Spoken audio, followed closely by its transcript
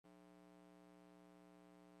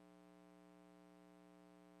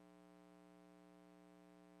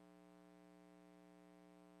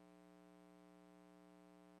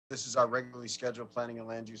This is our regularly scheduled Planning and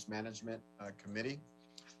Land Use Management Committee.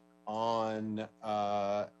 At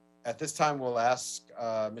this time, we'll ask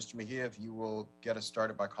Mr. Mejia if you will get us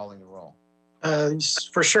started by calling the roll.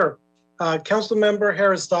 For sure. Councilmember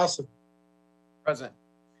Harris Dawson. Present.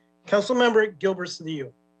 Councilmember Gilbert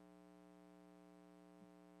Cedillo.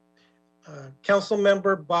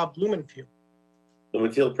 Councilmember Bob Blumenfield.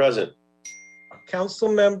 Blumenfield present.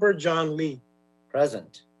 Councilmember John Lee.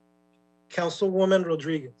 Present. Councilwoman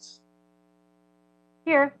Rodriguez.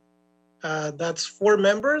 Here. That's 4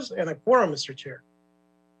 members and a quorum, Mr. Chair.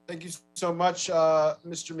 Thank you so much,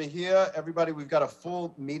 Mr. Mejia. Everybody, we've got a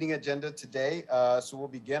full meeting agenda today. So we'll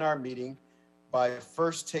begin our meeting by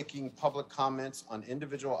first taking public comments on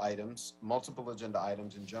individual items, multiple agenda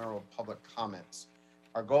items, and general public comments.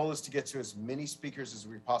 Our goal is to get to as many speakers as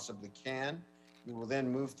we possibly can. We will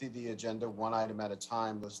then move through the agenda one item at a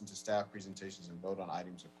time, listen to staff presentations, and vote on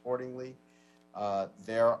items accordingly.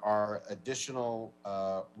 There are additional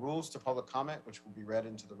rules to public comment, which will be read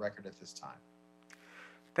into the record at this time.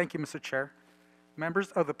 Thank you, Mr. Chair. Members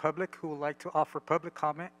of the public who would like to offer public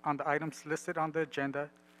comment on the items listed on the agenda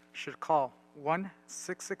should call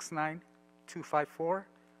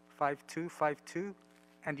 1-669-254-5252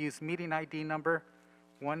 and use meeting ID number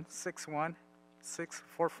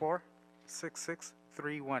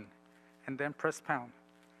 161-644-6631 and then press pound.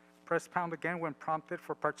 Press pound again when prompted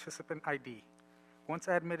for participant ID. Once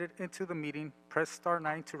admitted into the meeting, press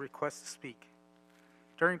 *9 to request to speak.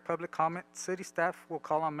 During public comment, city staff will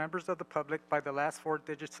call on members of the public by the last 4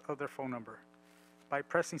 digits of their phone number. By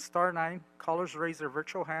pressing *9, callers raise their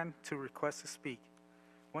virtual hand to request to speak.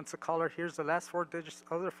 Once a caller hears the last 4 digits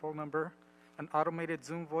of their phone number, an automated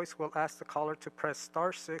Zoom voice will ask the caller to press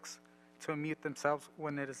 *6 to unmute themselves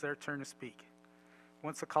when it is their turn to speak.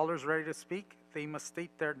 Once the caller is ready to speak, they must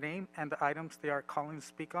state their name and the items they are calling to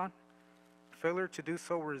speak on. Failure to do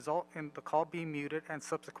so will result in the call being muted and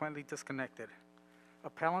subsequently disconnected.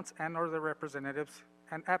 Appellants and/or their representatives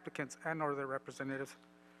and applicants and/or their representatives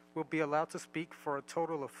will be allowed to speak for a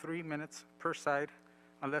total of 3 minutes per side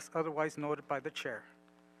unless otherwise noted by the chair.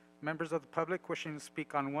 Members of the public wishing to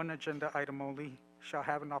speak on one agenda item only shall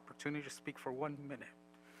have an opportunity to speak for 1 minute.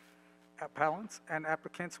 Appellants and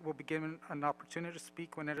applicants will be given an opportunity to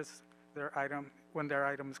speak when their item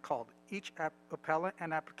is called. Each appellant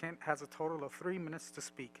and applicant has a total of 3 minutes to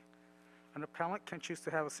speak. An appellant can choose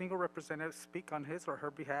to have a single representative speak on his or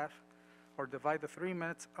her behalf or divide the 3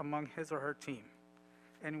 minutes among his or her team.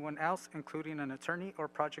 Anyone else, including an attorney or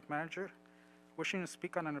project manager, wishing to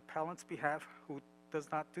speak on an appellant's behalf who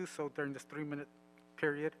does not do so during this 3-minute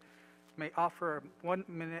period, may offer 1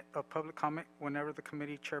 minute of public comment whenever the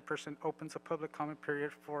committee chairperson opens a public comment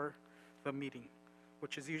period for the meeting,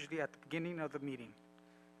 which is usually at the beginning of the meeting.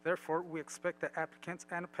 Therefore, we expect that applicants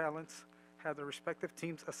and appellants have their respective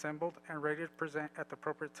teams assembled and ready to present at the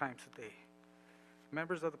appropriate times today.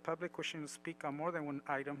 Members of the public wishing to speak on more than one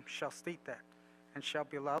item shall state that and shall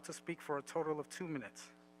be allowed to speak for a total of 2 minutes.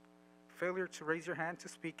 Failure to raise your hand to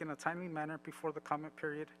speak in a timely manner before the comment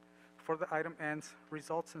period before the item ends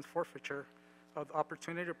results in forfeiture of the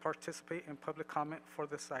opportunity to participate in public comment for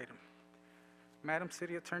this item. Madam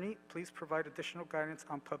City Attorney, please provide additional guidance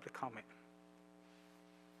on public comment.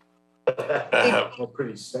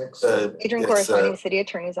 Pretty sick. Adrian corresponding City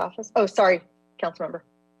Attorney's Office. Oh, sorry, Council Member.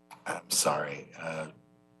 I'm sorry.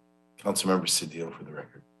 Councilmember Cedillo for the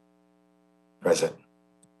record. Present.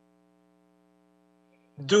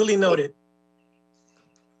 Duly noted.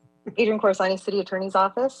 Adrian corresponding City Attorney's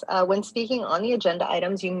Office. When speaking on the agenda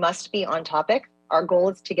items, you must be on topic. Our goal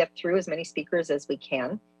is to get through as many speakers as we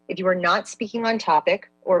can. If you are not speaking on topic,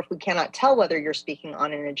 or if we cannot tell whether you're speaking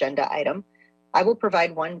on an agenda item, I will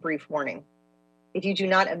provide one brief warning. If you do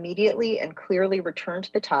not immediately and clearly return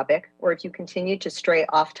to the topic, or if you continue to stray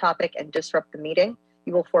off topic and disrupt the meeting,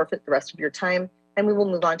 you will forfeit the rest of your time and we will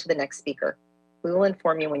move on to the next speaker. We will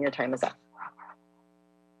inform you when your time is up.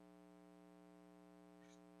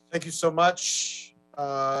 Thank you so much.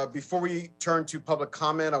 Before we turn to public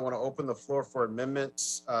comment, I want to open the floor for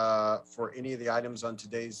amendments for any of the items on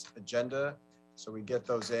today's agenda. So we get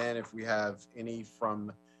those in. If we have any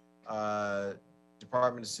from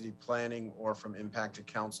Department of City Planning or from impacted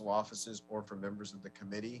council offices or from members of the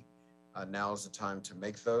committee, now is the time to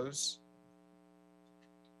make those.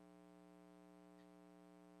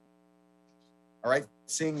 All right,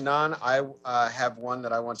 seeing none, I have one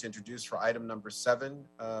that I want to introduce for item number 7,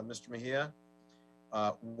 Mr. Mejia.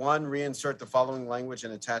 1, reinsert the following language in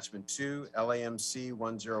attachment 2, LAMC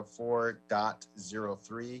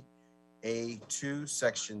 104.03, A2,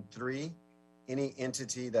 section 3, any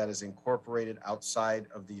entity that is incorporated outside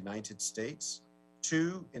of the United States.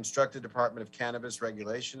 2, instruct the Department of Cannabis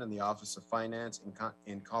Regulation and the Office of Finance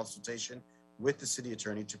in consultation with the city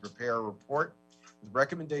attorney to prepare a report with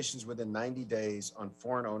recommendations within 90 days on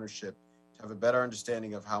foreign ownership to have a better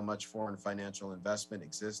understanding of how much foreign financial investment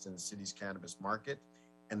exists in the city's cannabis market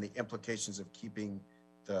and the implications of keeping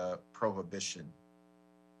the prohibition.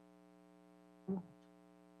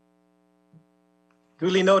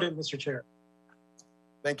 Duly noted, Mr. Chair.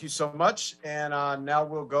 Thank you so much. And now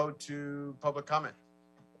we'll go to public comment.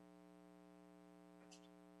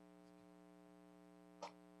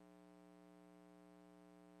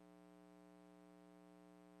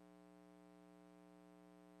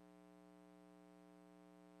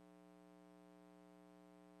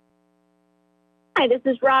 Hi, this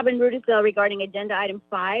is Robin Rudisell regarding Agenda Item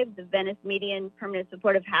 5, the Venice Median Permanent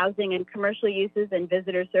Supportive Housing and Commercial Uses and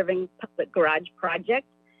Visitor Serving Public Garage Project.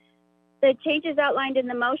 The changes outlined in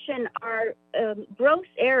the motion are gross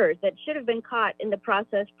errors that should have been caught in the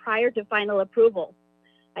process prior to final approval.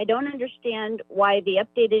 I don't understand why the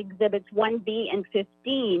updated Exhibits 1B and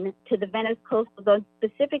 15 to the Venice Coastal Zone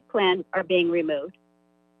Specific Plan are being removed.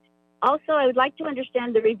 Also, I would like to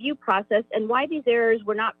understand the review process and why these errors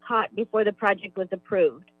were not caught before the project was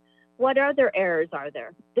approved. What other errors are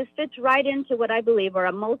there? This fits right into what I believe are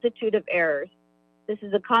a multitude of errors. This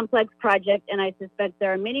is a complex project, and I suspect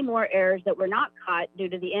there are many more errors that were not caught due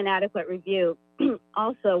to the inadequate review.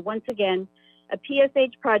 Also, once again, a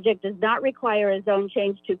PSH project does not require a zone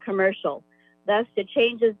change to commercial. Thus, the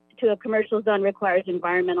changes to a commercial zone requires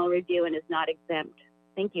environmental review and is not exempt.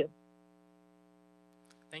 Thank you.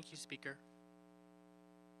 Thank you, Speaker.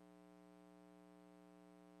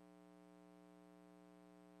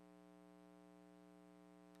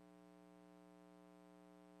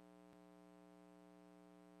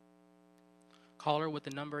 Caller with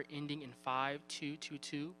the number ending in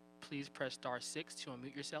 5222, please press *6 to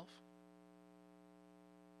unmute yourself.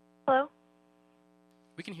 Hello?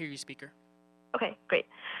 We can hear you, Speaker. Okay, great.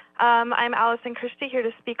 I'm Allison Christie, here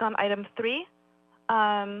to speak on Item 3.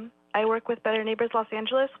 I work with Better Neighbors Los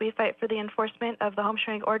Angeles. We fight for the enforcement of the home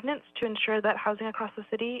sharing ordinance to ensure that housing across the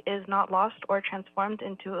city is not lost or transformed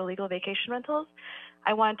into illegal vacation rentals.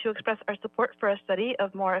 I wanted to express our support for a study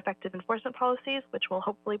of more effective enforcement policies, which will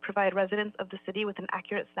hopefully provide residents of the city with an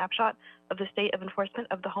accurate snapshot of the state of enforcement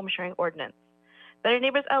of the home sharing ordinance. Better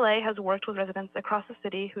Neighbors LA has worked with residents across the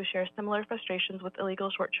city who share similar frustrations with illegal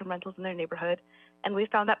short-term rentals in their neighborhood, and we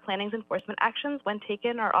found that planning's enforcement actions, when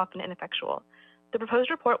taken, are often ineffectual. The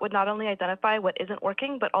proposed report would not only identify what isn't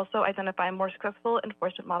working, but also identify more successful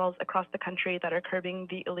enforcement models across the country that are curbing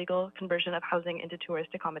the illegal conversion of housing into tourist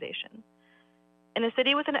accommodation. In a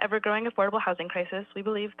city with an ever-growing affordable housing crisis, we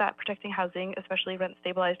believe that protecting housing, especially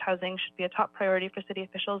rent-stabilized housing, should be a top priority for city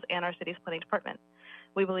officials and our city's planning department.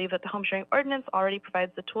 We believe that the home sharing ordinance already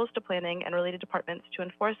provides the tools to planning and related departments to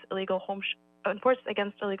enforce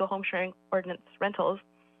against illegal home sharing ordinance rentals,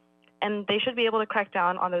 and they should be able to crack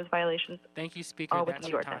down on those violations. Thank you, Speaker. That's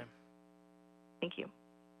your time. Thank you.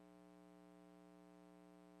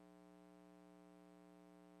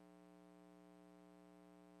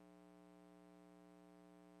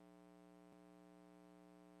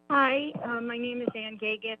 Hi, my name is Ann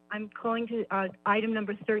Gagan. I'm calling to item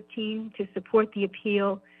number 13 to support the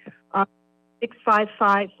appeal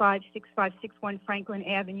 655-6561 Franklin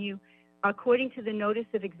Avenue. According to the notice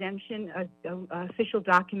of exemption, official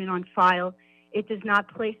document on file, it does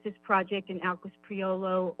not place this project in Alcos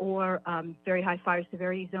Priolo or very high fire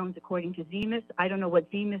severity zones according to ZEMIS. I don't know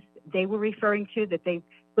what ZEMIS they were referring to that they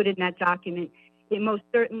put in that document. It most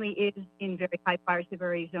certainly is in very high fire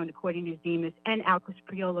severity zone according to ZEMIS and Alcos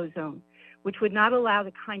Priolo zone, which would not allow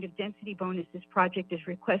the kind of density bonus this project is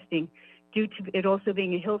requesting due to it also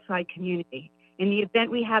being a hillside community. In the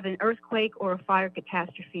event we have an earthquake or a fire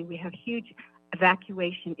catastrophe, we have huge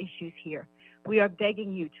evacuation issues here. We are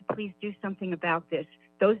begging you to please do something about this.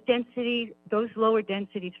 Those densities, those lower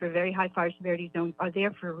densities for very high fire severity zones are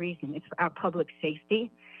there for a reason. It's for our public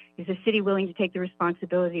safety. Is the city willing to take the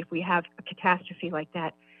responsibility if we have a catastrophe like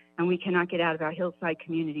that and we cannot get out of our hillside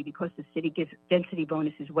community because the city gives density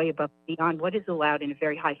bonuses way above beyond what is allowed in a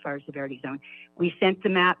very high fire severity zone? We sent the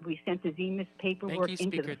map, we sent the ZEMIS paperwork Thank you,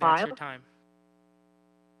 into Speaker. the file. That's your time.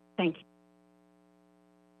 Thank you.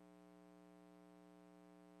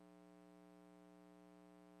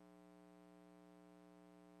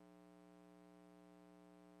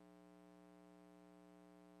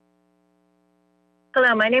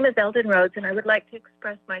 Hello, my name is Eldon Rhodes, and I would like to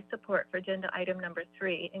express my support for agenda item number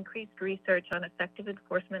 3, increased research on effective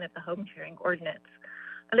enforcement of the home sharing ordinance.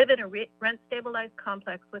 I live in a rent-stabilized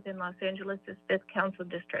complex within Los Angeles' 5th Council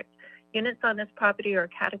District. Units on this property are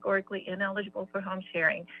categorically ineligible for home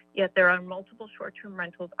sharing, yet there are multiple short-term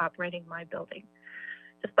rentals operating my building.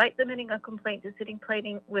 Despite submitting a complaint to City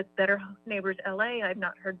Planning with Better Neighbors LA, I've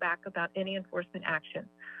not heard back about any enforcement action.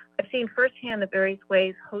 I've seen firsthand the various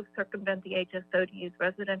ways hosts circumvent the HSO to use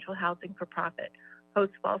residential housing for profit.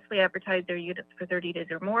 Hosts falsely advertise their units for 30 days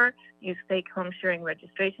or more, use fake home sharing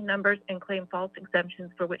registration numbers, and claim false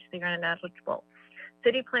exemptions for which they are ineligible.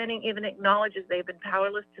 City Planning even acknowledges they've been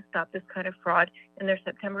powerless to stop this kind of fraud in their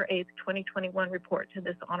September 8th, 2021 report to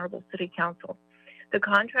this Honorable City Council. The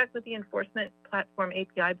contract with the enforcement platform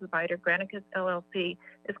API provider, Granicus LLC,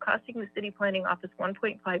 is costing the City Planning Office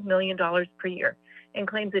 $1.5 million per year and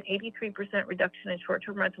claims an 83% reduction in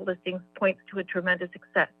short-term rental listings points to a tremendous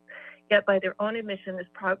success. Yet by their own admission, this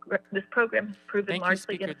program has proven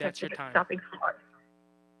largely ineffective at stopping fraud.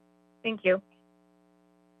 Thank you.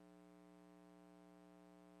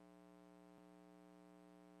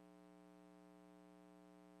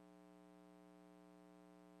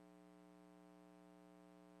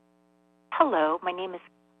 Hello, my name is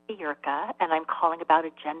Yurka, and I'm calling about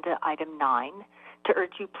Agenda Item 9 to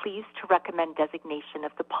urge you please to recommend designation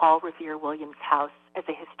of the Paul Revere Williams House as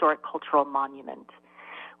a historic cultural monument.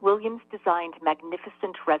 Williams designed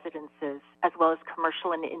magnificent residences as well as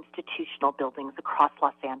commercial and institutional buildings across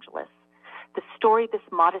Los Angeles. The story this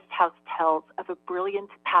modest house tells of a brilliant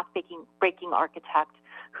path-breaking architect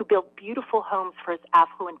who built beautiful homes for his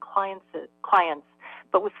affluent clients,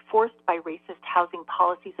 but was forced by racist housing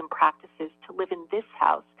policies and practices to live in this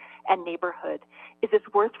house and neighborhood, is as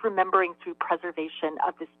worth remembering through preservation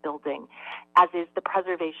of this building, as is the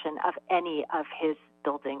preservation of any of his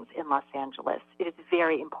buildings in Los Angeles. It is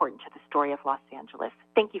very important to the story of Los Angeles.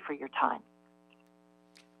 Thank you for your time.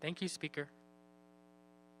 Thank you, Speaker.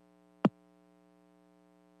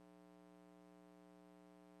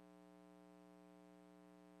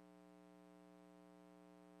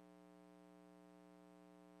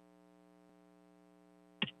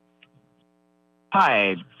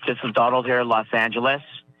 Hi, this is Donald here in Los Angeles.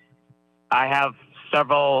 I have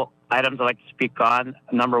several items I'd like to speak on.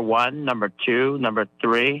 Number 1, number 2, number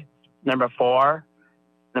 3, number 4,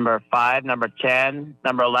 number 5, number 10,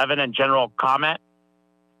 number 11, and general comment.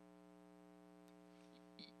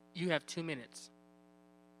 You have 2 minutes.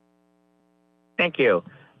 Thank you.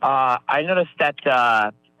 I noticed that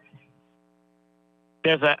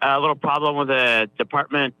there's a little problem with the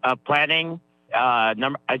Department of Planning.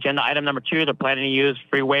 Agenda item number 2, they're planning to use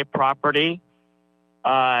freeway property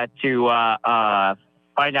to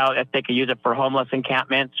find out if they can use it for homeless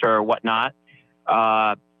encampments or whatnot.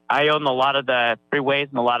 I own a lot of the freeways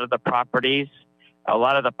and a lot of the properties, a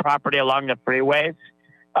lot of the property along the freeways.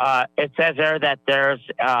 It says there that there's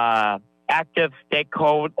active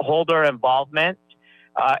stakeholder involvement.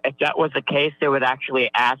 If that was the case, they would actually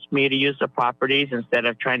ask me to use the properties instead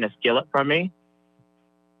of trying to steal it from me.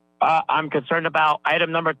 I'm concerned about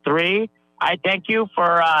item number 3. I thank you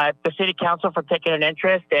for the City Council for taking an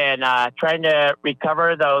interest in trying to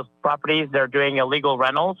recover those properties that are doing illegal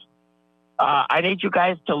rentals. I need you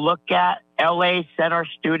guys to look at LA Center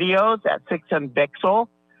Studios at 6th and Bixel.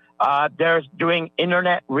 They're doing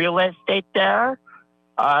internet real estate there.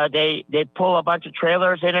 They pull a bunch of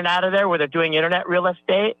trailers in and out of there where they're doing internet real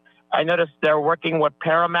estate. I noticed they're working with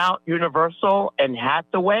Paramount, Universal, and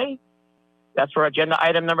Hathaway. That's for agenda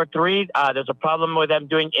item number 3. There's a problem with them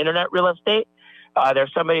doing internet real estate.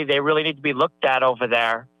 There's somebody they really need to be looked at over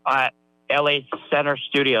there at LA Center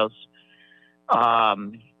Studios.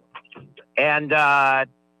 And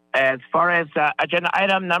as far as agenda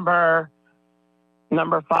item number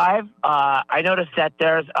 5, I noticed that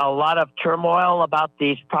there's a lot of turmoil about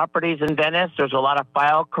these properties in Venice. There's a lot of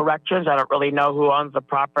file corrections. I don't really know who owns the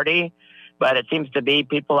property, but it seems to be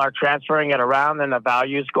people are transferring it around and the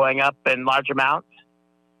value's going up in large amounts.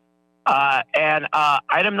 And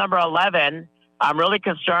item number 11, I'm really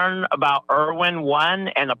concerned about Irwin 1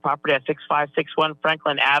 and the property at 6561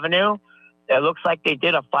 Franklin Avenue. It looks like they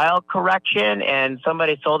did a file correction and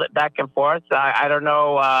somebody sold it back and forth. I don't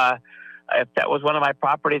know if that was one of my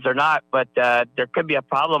properties or not, but there could be a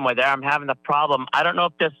problem with it. I'm having a problem. I don't know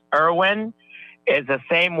if this Irwin is the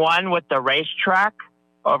same one with the racetrack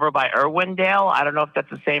over by Irwindale. I don't know if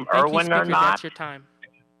that's the same Irwin or not. That's your time.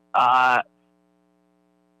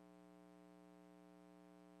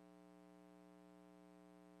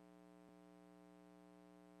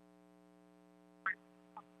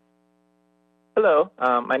 Hello,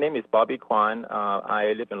 my name is Bobby Kwan.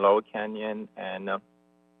 I live in Laurel Canyon, and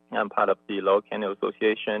I'm part of the Laurel Canyon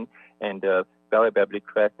Association and the Valley Beverly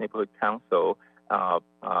Crest Neighborhood Council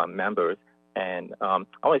members. And I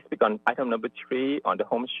want to speak on item number 3 on the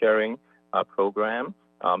home sharing program.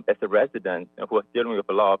 As a resident who is dealing with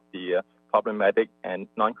a lot of the problematic and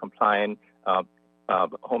non-compliant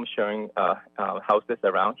home sharing houses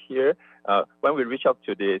around here, when we reach out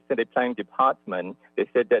to the city planning department, they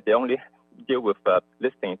said that they only deal with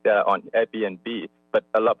listings that are on Airbnb. But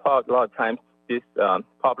a lot of times, these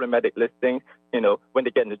problematic listings, when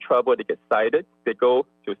they get into trouble, they get cited. They go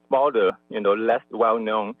to smaller, less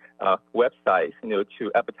well-known websites,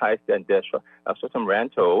 to advertise their short-term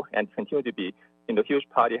rental and continue to be, huge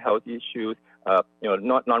party house issues,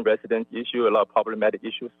 non-resident issue, a lot of problematic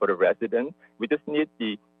issues for the residents. We just need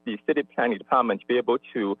the city planning department to be able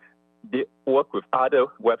to work with other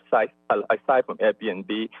websites aside from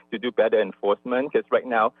Airbnb to do better enforcement, because right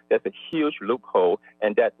now there's a huge loophole,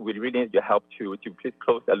 and that we really need your help to please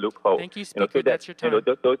close that loophole. Thank you, Speaker. So that, that's your time.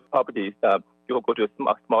 Those properties, you'll go to a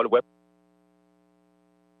smaller web.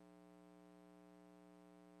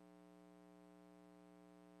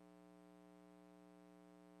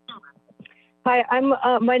 Hi,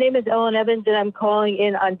 my name is Ellen Evans, and I'm calling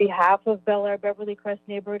in on behalf of Bel Air Beverly Crest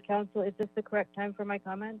Neighborhood Council. Is this the correct time for my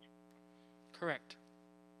comment? Correct.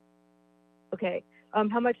 Okay.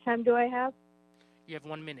 How much time do I have? You have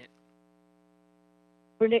 1 minute.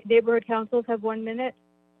 For neighborhood councils have 1 minute?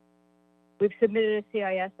 We've submitted a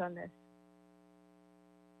CIS on this.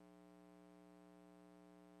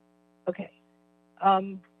 Okay.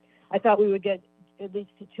 I thought we would get at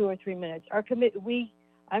least 2 or 3 minutes. Our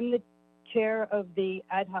I'm the chair of the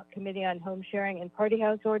ad hoc committee on home sharing and party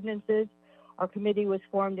house ordinances. Our committee was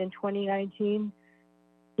formed in 2019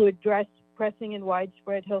 to address pressing and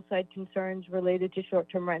widespread hillside concerns related to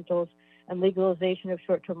short-term rentals and legalization of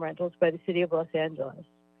short-term rentals by the city of Los Angeles.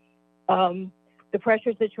 The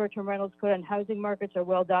pressures that short-term rentals put on housing markets are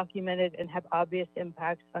well documented and have obvious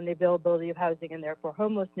impacts on the availability of housing and therefore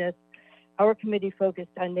homelessness. Our committee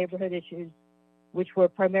focused on neighborhood issues, which were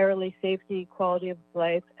primarily safety, quality of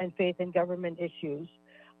life, and faith in government issues.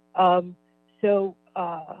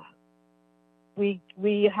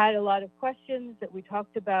 We had a lot of questions that we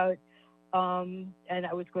talked about, and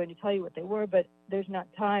I was going to tell you what they were, but there's not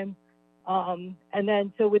time.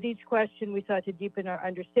 So with each question, we sought to deepen our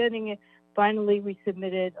understanding. Finally, we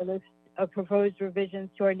submitted a list of proposed revisions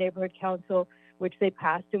to our neighborhood council, which they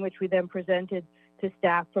passed, and which we then presented to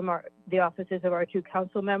staff from the offices of our 2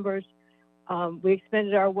 council members. We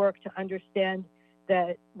expended our work to understand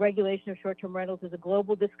that regulation of short-term rentals is a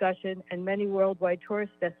global discussion, and many worldwide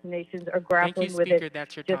tourist destinations are grappling with it,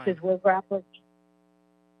 That's your just time. as we're grappling.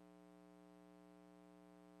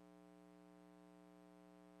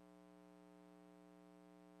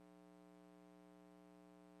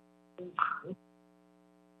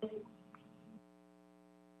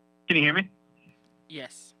 Can you hear me?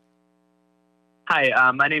 Yes.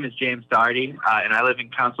 Hi, my name is James Doherty, and I live in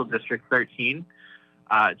Council District 13.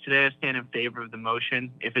 Today I stand in favor of the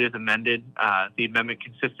motion if it is amended, the amendment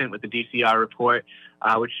consistent with the DCR report,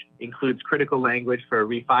 which includes critical language for a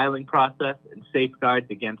refiling process and safeguards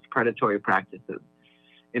against predatory practices.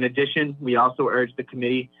 In addition, we also urge the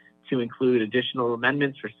committee to include additional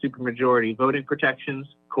amendments for supermajority voting protections,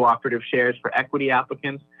 cooperative shares for equity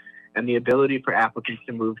applicants, and the ability for applicants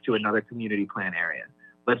to move to another community plan area.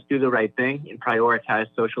 Let's do the right thing and prioritize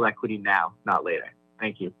social equity now, not later.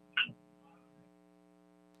 Thank you.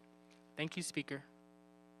 Thank you, Speaker.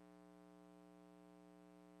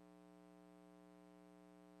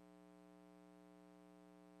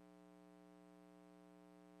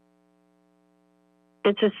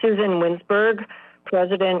 This is Susan Winsberg,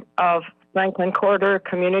 President of Franklin Corridor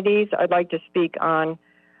Communities. I'd like to speak on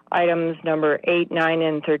items number 8, 9,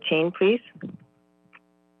 and 13, please.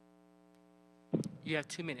 You have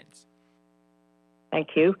 2 minutes.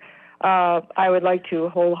 Thank you. I would like to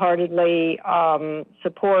wholeheartedly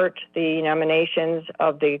support the nominations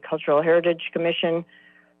of the Cultural Heritage Commission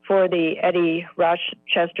for the Eddie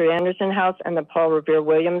Rochester Anderson House and the Paul Revere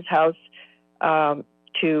Williams House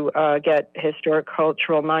to get historic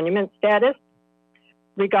cultural monument status.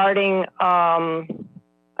 Regarding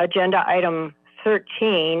agenda item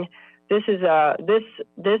 13, this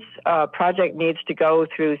project needs to go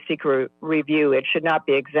through secret review. It should not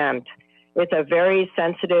be exempt. It's a very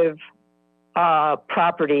sensitive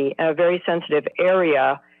property, a very sensitive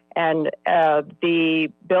area, and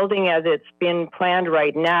the building as it's been planned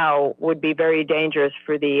right now would be very dangerous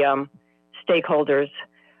for the stakeholders.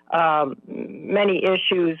 Many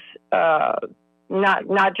issues,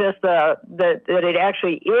 not just that it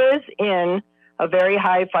actually is in a very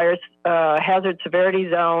high fire hazard severity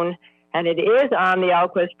zone, and it is on the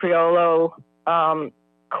Alquist Priolo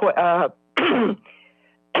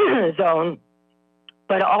zone,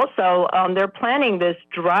 but also they're planning this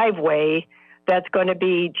driveway that's going to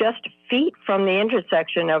be just feet from the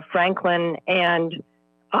intersection of Franklin and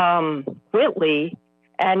Whitley,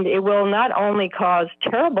 and it will not only cause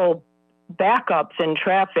terrible backups in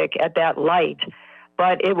traffic at that light,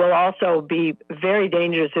 but it will also be very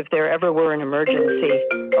dangerous if there ever were an emergency.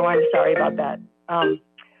 Oh, I'm sorry about that.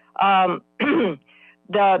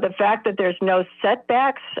 The fact that there's no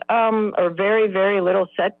setbacks or very, very little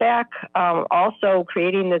setback, also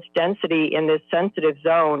creating this density in this sensitive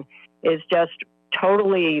zone is just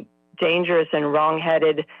totally dangerous and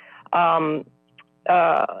wrongheaded.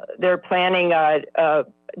 They're planning a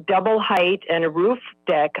double height and a roof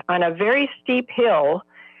deck on a very steep hill,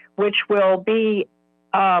 which will be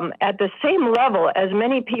at the same level as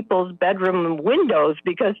many people's bedroom windows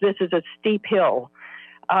because this is a steep hill.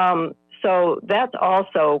 So that's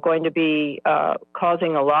also going to be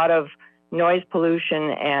causing a lot of noise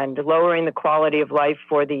pollution and lowering the quality of life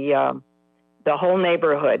for the whole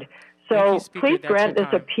neighborhood. So please grant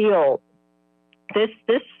this appeal. This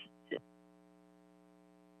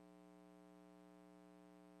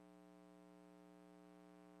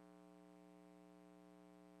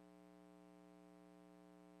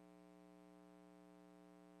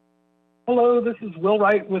Hello, this is Will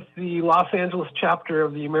Wright with the Los Angeles chapter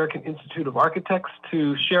of the American Institute of Architects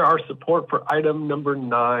to share our support for item number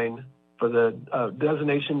 9 for the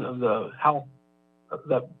designation of the house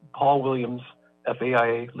that Paul Williams,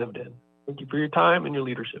 FAIA, lived in. Thank you for your time and your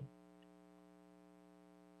leadership.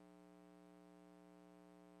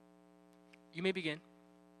 You may begin.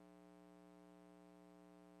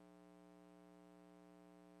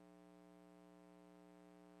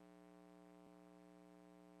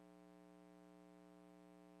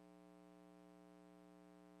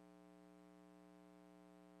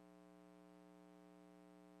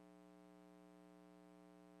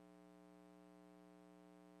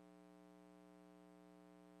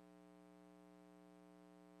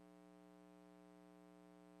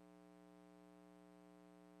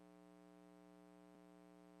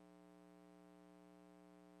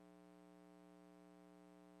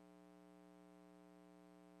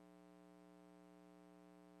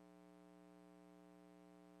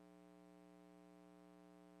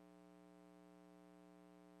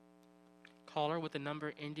 Caller with the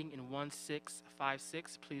number ending in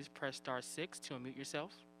 1656, please press star 6 to unmute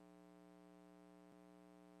yourself.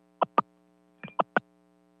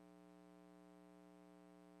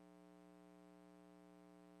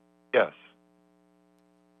 Yes.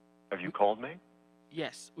 Have you called me?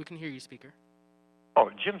 Yes, we can hear you, speaker. Oh,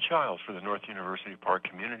 Jim Childs for the North University Park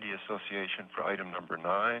Community Association for item number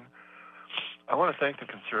 9. I want to thank the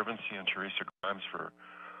Conservancy and Teresa Grimes for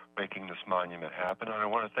making this monument happen, and I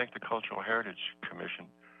want to thank the Cultural Heritage Commission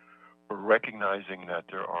for recognizing that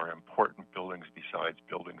there are important buildings besides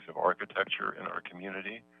buildings of architecture in our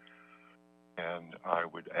community. And I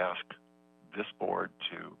would ask this board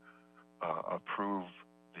to approve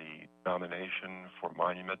the nomination for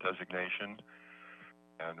monument designation,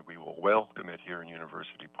 and we will welcome it here in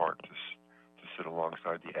University Park to sit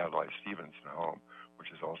alongside the Adlai Stevenson home,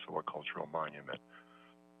 which is also a cultural monument.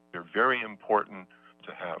 They're very important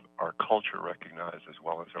to have our culture recognized as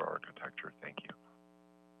well as our architecture. Thank you.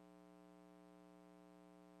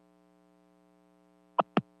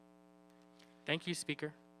 Thank you,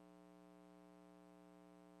 speaker.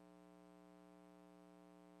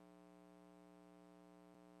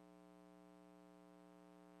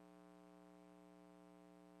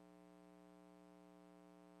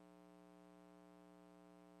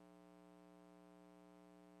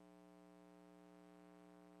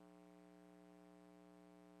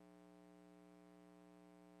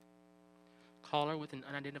 Caller with an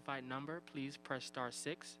unidentified number, please press star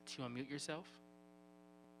 6 to unmute yourself.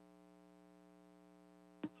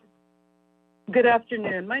 Good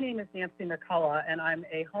afternoon. My name is Nancy McCullough, and I'm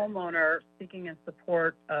a homeowner seeking in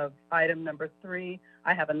support of item number 3.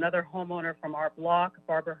 I have another homeowner from our block,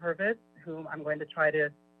 Barbara Hurwitz, whom I'm going to try to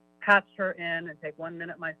patch her in and take 1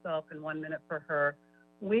 minute myself and 1 minute for her.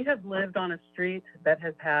 We have lived on a street that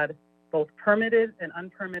has had both permitted and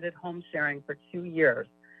unpermitted home sharing for 2 years.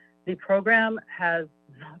 The program has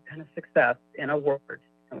not been a success, in a word,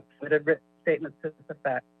 and we submitted written statements to this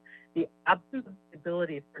effect. The absence of the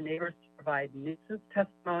ability for neighbors to provide nuisance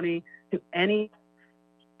testimony to any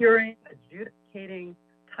hearing, adjudicating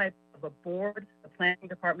type of a board. The planning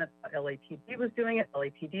department thought LAPD was doing it.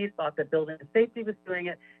 LAPD thought that building and safety was doing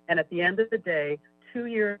it. And at the end of the day, 2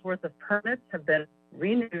 years worth of permits have been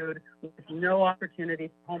renewed with no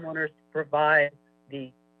opportunity for homeowners to provide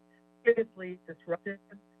the seriously disruptive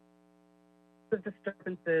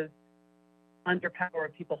disturbances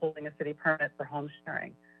underpower people holding a city permit for home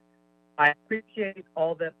sharing. I appreciate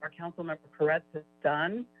all that our council member Perez has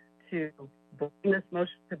done to bring this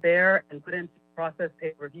motion to bear and put into process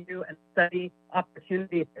a review and study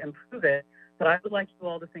opportunities to improve it. But I would like you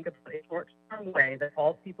all to think about a short-term way that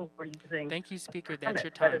all people who are using. Thank you, Speaker. That's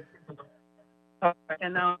your time.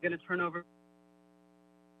 And now I'm going to turn over.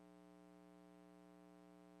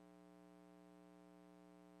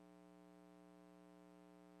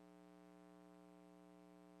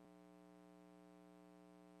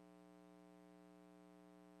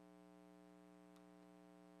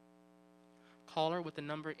 Caller with the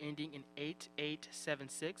number ending in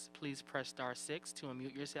 8876, please press *6 to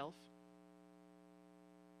unmute yourself.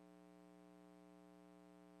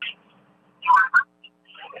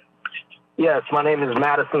 Yes, my name is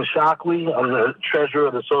Madison Shockley. I'm the treasurer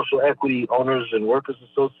of the Social Equity Owners and Workers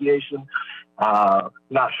Association.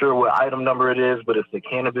 Not sure what item number it is, but it's the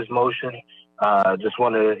cannabis motion. Just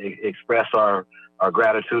want to express our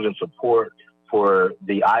gratitude and support for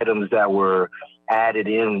the items that were added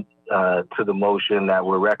in to the motion that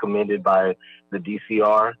were recommended by the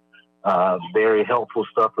DCR. Very helpful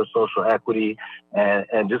stuff for social equity,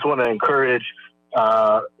 and just want to encourage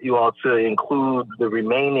you all to include the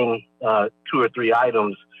remaining 2 or 3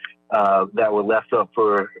 items that were left up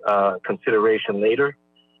for consideration later.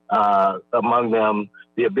 Among them,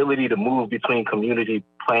 the ability to move between community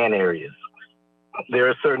plan areas. There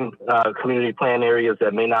are certain community plan areas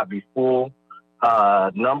that may not be full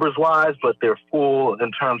numbers-wise, but they're full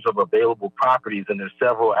in terms of available properties, and there's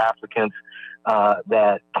several applicants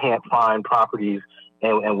that can't find properties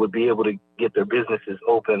and would be able to get their businesses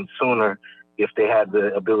open sooner if they had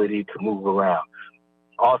the ability to move around.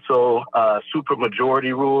 Also,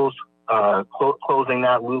 supermajority rules, closing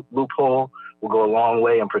that loophole will go a long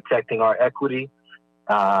way in protecting our equity.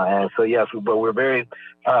 And so, yes, but we're very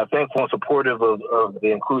thankful and supportive of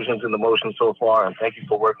the inclusions in the motion so far, and thank you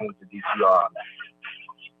for working with the DCR on that.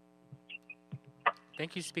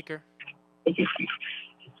 Thank you, Speaker. Thank you, Speaker.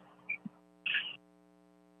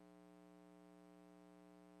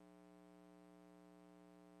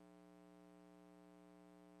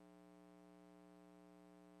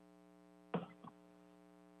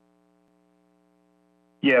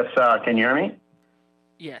 Yes, can you hear me?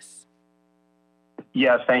 Yes.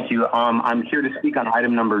 Yes, thank you. I'm here to speak on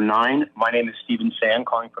item number 9. My name is Stephen Sand,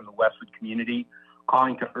 calling from the Westwood community,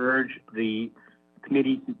 calling to urge the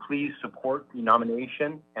committee to please support the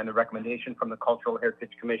nomination and the recommendation from the Cultural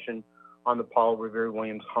Heritage Commission on the Paul Revere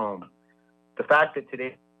Williams home. The fact that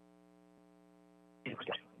today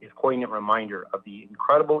is quite a reminder of the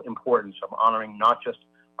incredible importance of honoring not just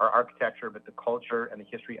our architecture, but the culture and the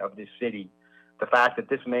history of this city. The fact that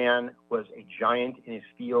this man was a giant in his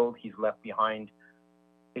field, he's left behind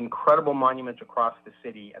incredible monuments across the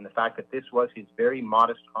city, and the fact that this was his very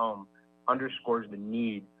modest home underscores the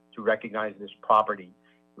need to recognize this property.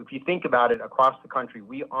 If you think about it, across the country,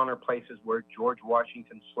 we honor places where George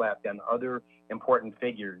Washington slept and other important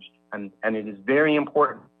figures, and it is very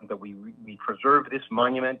important that we preserve this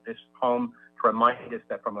monument, this home, to remind us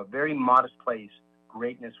that from a very modest place,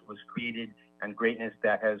 greatness was created, and greatness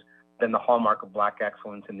that has been the hallmark of Black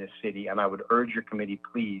excellence in this city. And I would urge your committee,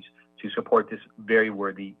 please, to support this very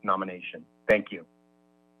worthy nomination. Thank you.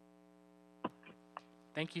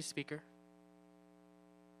 Thank you, Speaker.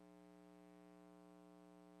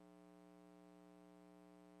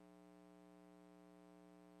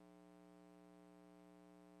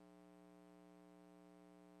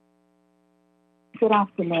 Good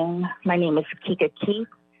afternoon. My name is Kika Keith.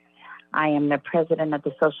 I am the president of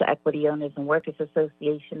the Social Equity Owners and Workers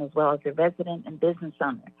Association, as well as a resident and business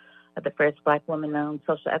owner of the first Black woman-owned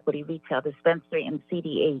social equity retail dispensary in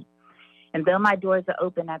CD8. And though my doors are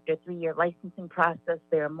open after a 3-year licensing process,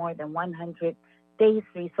 there are more than 100 Phase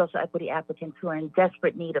 3 social equity applicants who are in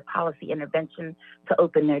desperate need of policy intervention to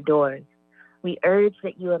open their doors. We urge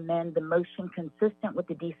that you amend the motion consistent with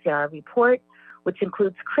the DCR report, which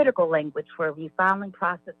includes critical language for a refiling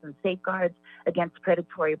process and safeguards against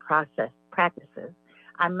predatory practices.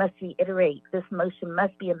 I must reiterate, this motion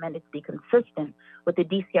must be amended to be consistent with the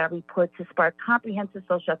DCR report to spark comprehensive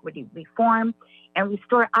social equity reform and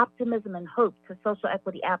restore optimism and hope to social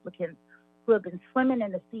equity applicants who have been swimming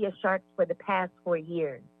in a sea of sharks for the past 4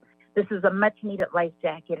 years. This is a much-needed life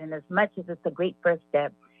jacket, and as much as it's a great first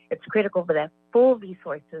step, it's critical that full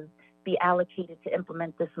resources be allocated to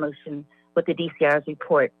implement this motion with the DCR's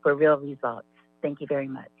report for real results. Thank you very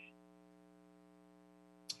much.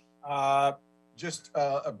 Just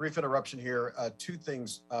a brief interruption here. 2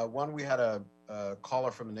 things. One, we had a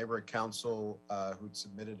caller from a neighborhood council who'd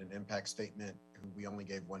submitted an impact statement who we only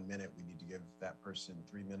gave 1 minute. We need to give that person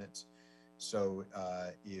 3 minutes. So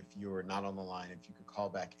if you're not on the line, if you could call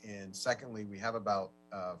back in. Secondly, we have about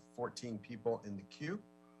 14 people in the queue.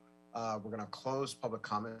 We're going to close public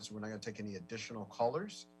comments. We're not going to take any additional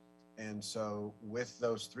callers. And so with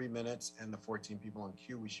those 3 minutes and the 14 people in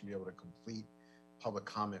queue, we should be able to complete public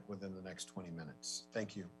comment within the next 20 minutes.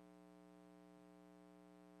 Thank you.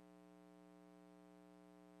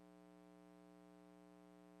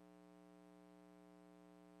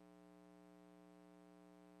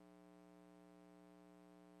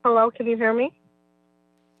 Hello, can you hear me?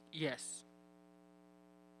 Yes.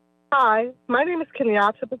 Hi, my name is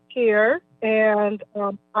Kenyatta Bakir, and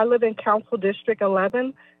I live in Council District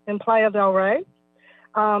 11 in Playa del Rey.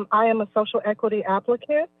 I am a social equity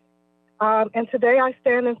applicant, and today I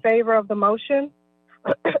stand in favor of the motion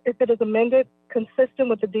if it is amended consistent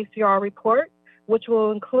with the DCR report, which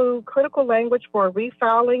will include critical language for a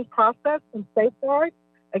refiling process and safeguards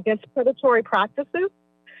against predatory practices.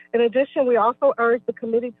 In addition, we also urge the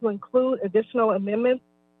committee to include additional amendments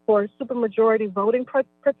for supermajority voting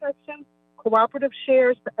protection, cooperative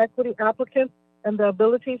shares for equity applicants, and the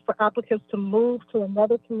ability for applicants to move to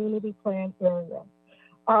another community plan area.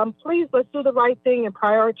 Please, let's do the right thing and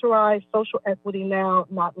prioritize social equity now,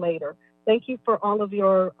 not later. Thank you for all of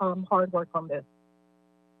your hard work on this.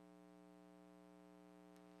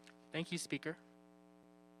 Thank you, Speaker.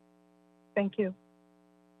 Thank you.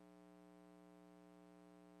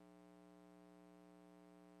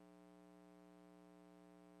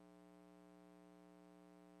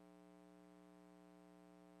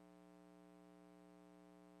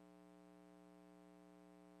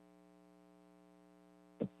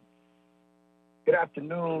 Good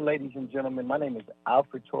afternoon, ladies and gentlemen. My name is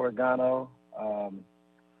Alfred Torregano.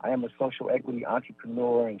 I am a social equity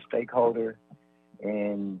entrepreneur and stakeholder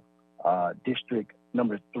in District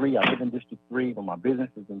number 3. I live in District 3, but my business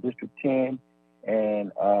is in District 10.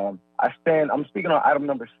 And I'm speaking on item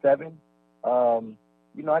number 7.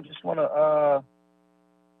 I just want to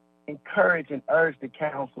encourage and urge the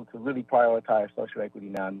council to really prioritize social equity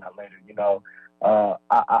now, not later.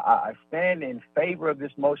 I stand in favor of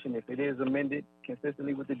this motion if it is amended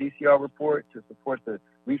consistently with the DCR report to support the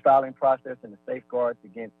refiling process and the safeguards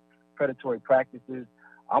against predatory practices.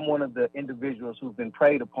 I'm one of the individuals who've been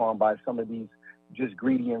preyed upon by some of these just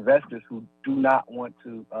greedy investors who do not want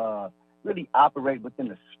to really operate within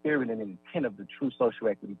the spirit and intent of the true social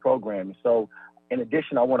equity program. And so, in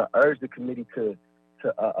addition, I want to urge the committee to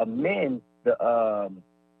amend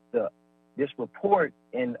this report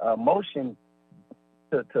in motion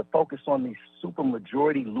to focus on these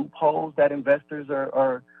supermajority loopholes that investors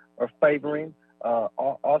are favoring.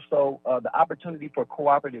 Also, the opportunity for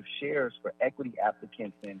cooperative shares for equity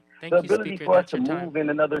applicants and the ability for us to move in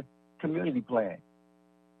another community plan.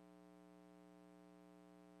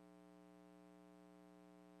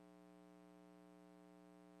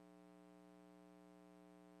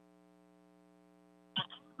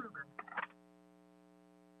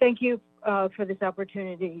 Thank you for this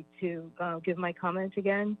opportunity to give my comments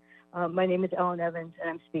again. My name is Ellen Evans, and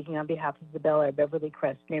I'm speaking on behalf of the Bel Air Beverly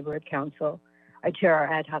Crest Neighborhood Council. I chair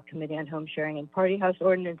our ad hoc committee on home sharing and party house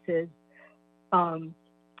ordinances.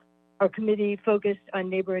 Our committee focused on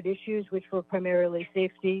neighborhood issues, which were primarily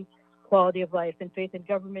safety, quality of life, and faith in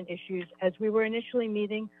government issues. As we were initially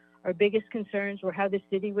meeting, our biggest concerns were how the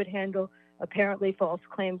city would handle apparently false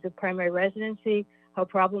claims of primary residency, how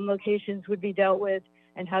problem locations would be dealt with,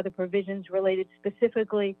 and how the provisions related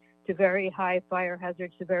specifically to very high fire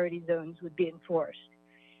hazard severity zones would be enforced.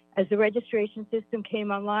 As the registration system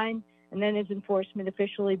came online, and then as enforcement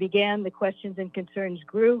officially began, the questions and concerns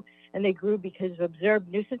grew, and they grew because of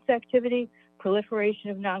observed nuisance activity, proliferation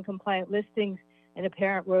of non-compliant listings, and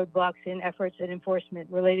apparent roadblocks in efforts at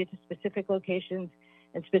enforcement related to specific locations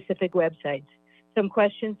and specific websites. Some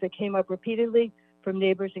questions that came up repeatedly from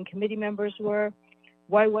neighbors and committee members were,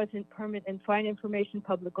 why wasn't permit and fine information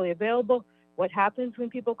publicly available? What happens when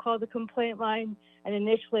people call the complaint line? And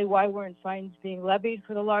initially, why weren't fines being levied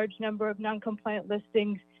for the large number of non-compliant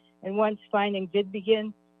listings? And once fining did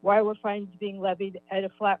begin, why were fines being levied at a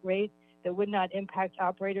flat rate that would not impact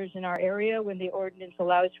operators in our area when the ordinance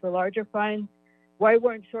allows for larger fines? Why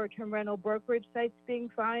weren't short-term rental brokerage sites being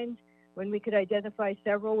fined when we could identify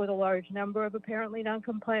several with a large number of apparently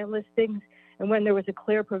non-compliant listings and when there was a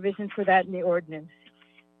clear provision for that in the ordinance?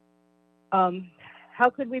 How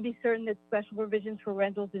could we be certain that special provisions for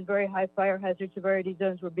rentals in very high fire hazard severity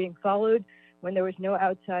zones were being followed when there was no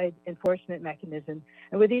outside enforcement mechanism?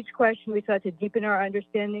 And with each question, we sought to deepen our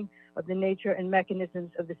understanding of the nature and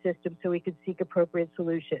mechanisms of the system so we could seek appropriate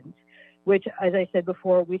solutions, which, as I said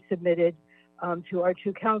before, we submitted to our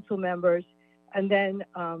 2 council members, and then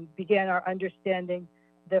began our understanding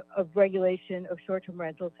of regulation of short-term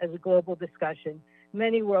rentals as a global discussion.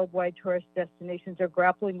 Many worldwide tourist destinations are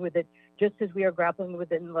grappling with it, just as we are grappling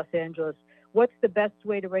with it in Los Angeles. What's the best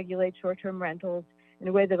way to regulate short-term rentals in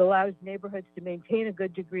a way that allows neighborhoods to maintain a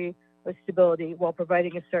good degree of stability while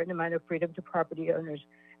providing a certain amount of freedom to property owners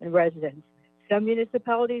and residents? Some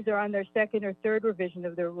municipalities are on their second or third revision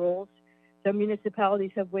of their rules. Some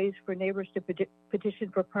municipalities have ways for neighbors to petition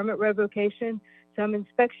for permit revocation. Some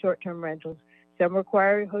inspect short-term rentals. Some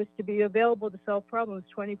require hosts to be available to solve problems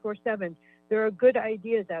 24/7. There are good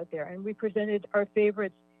ideas out there, and we presented our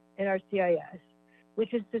favorites in our CIS,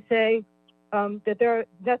 which is to say that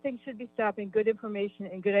nothing should be stopping good information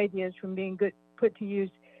and good ideas from being put to use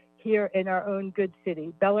here in our own good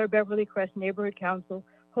city. Bel Air Beverly Crest Neighborhood Council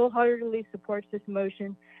wholeheartedly supports this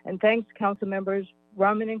motion and thanks Council members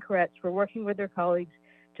Rahman and Koretz for working with their colleagues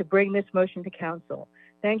to bring this motion to Council.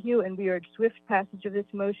 Thank you, and we urge swift passage of this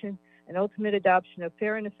motion and ultimate adoption of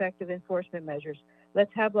fair and effective enforcement measures.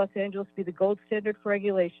 Let's have Los Angeles be the gold standard for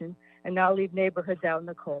regulation and not leave neighborhoods out in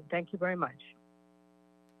the cold. Thank you very much.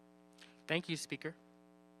 Thank you, Speaker.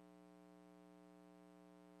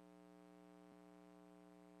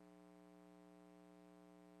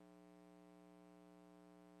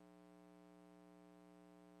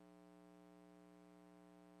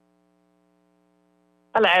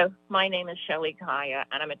 Hello, my name is Shelley Kaya,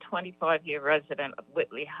 and I'm a 25-year resident of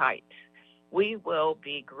Whitley Heights. We will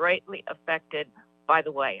be greatly affected, by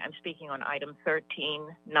the way, I'm speaking on item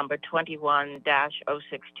 13, number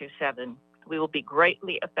 21-0627. We will be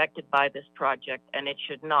greatly affected by this project, and it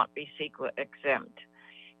should not be CEQA exempt.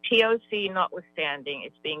 TOC notwithstanding,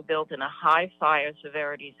 it's being built in a high fire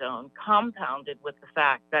severity zone, compounded with the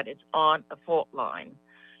fact that it's on a fault line.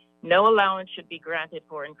 No allowance should be granted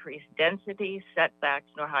for increased density, setbacks,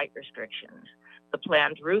 nor height restrictions. The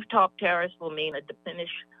planned rooftop terrace will mean a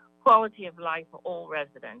diminished quality of life for all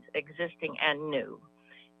residents, existing and new.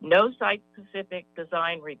 No site-specific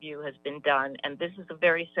design review has been done, and this is a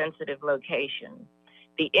very sensitive location.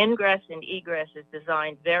 The ingress and egress is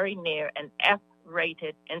designed very near an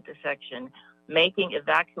F-rated intersection, making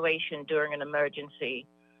evacuation during an emergency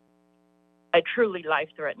a truly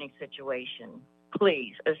life-threatening situation.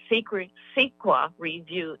 Please, a CEQA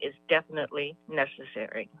review is definitely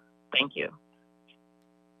necessary. Thank you.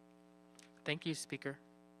 Thank you, Speaker.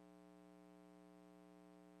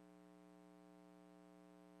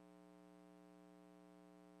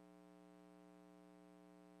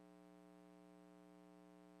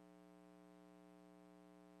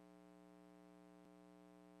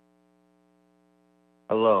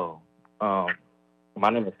 Hello. My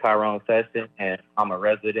name is Tyrone Session, and I'm a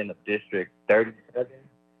resident of District 37,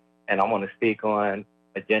 and I want to speak on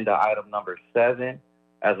agenda item number 7.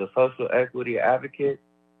 As a social equity advocate,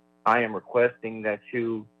 I am requesting that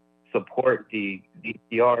you support the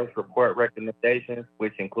DCR's report recommendations,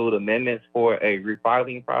 which include amendments for a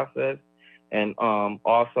refiling process, and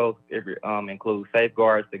also include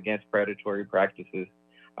safeguards against predatory practices.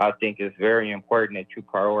 I think it's very important that you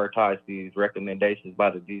prioritize these recommendations by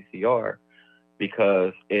the DCR,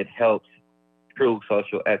 because it helps true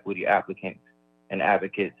social equity applicants and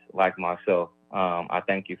advocates like myself. I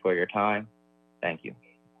thank you for your time. Thank you.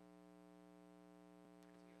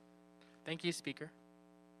 Thank you, Speaker.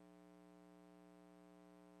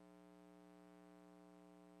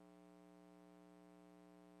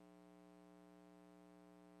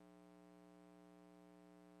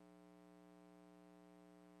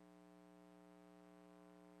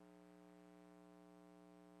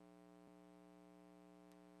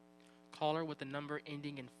 Caller with the number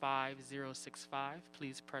ending in 5065,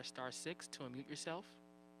 please press *6 to unmute yourself.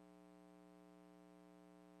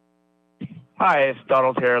 Hi, it's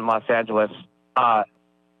Donald here in Los Angeles. I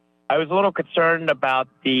was a little concerned about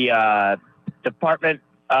the Department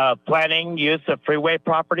of Planning use of freeway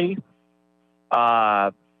property,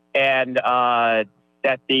 and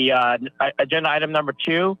that the agenda item number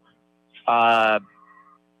 2, I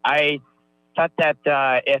thought that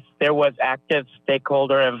if there was active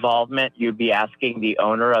stakeholder involvement, you'd be asking the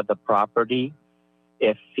owner of the property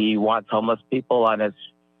if he wants homeless people on his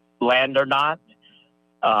land or not.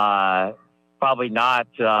 Probably not.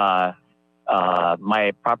 My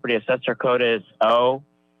property assessor code is 0.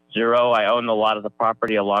 I own a lot of the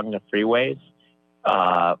property along the freeways.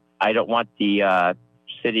 I don't want the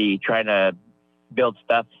city trying to build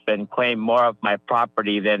stuff and claim more of my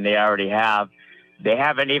property than they already have. They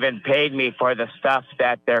haven't even paid me for the stuff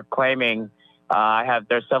that they're claiming.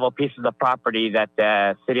 There's several pieces of property that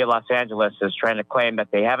the city of Los Angeles is trying to claim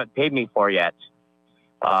that they haven't paid me for yet.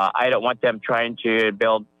 I don't want them trying to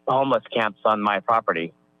build homeless camps on my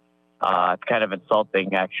property. It's kind of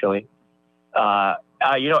insulting, actually.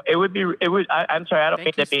 I'm sorry, I don't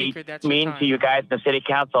mean to be mean to you guys in the city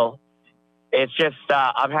council. It's just,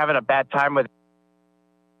 I'm having a bad time with.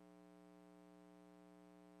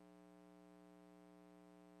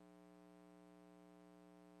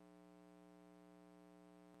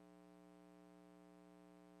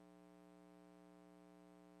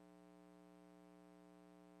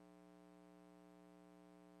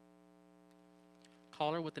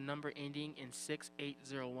 Caller with the number ending in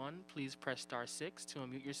 6801, please press *6 to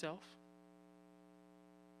unmute yourself.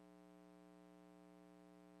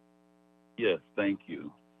 Yes, thank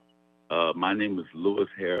you. My name is Lewis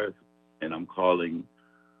Harris, and I'm calling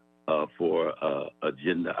for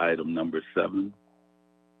agenda item number 7.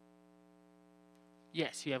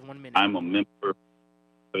 Yes, you have 1 minute. I'm a member.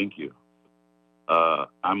 Thank you.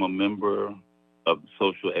 I'm a member of the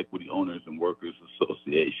Social Equity Owners and Workers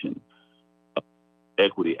Association,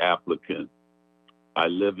 equity applicant. I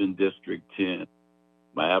live in District 10.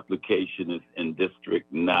 My application is in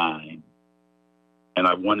District 9. And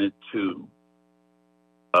I wanted to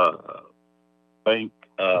thank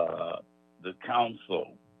the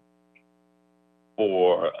council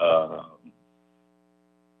for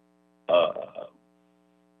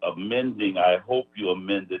amending. I hope you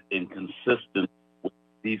amended inconsistent with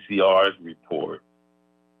DCR's report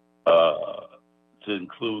to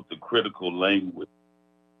include the critical language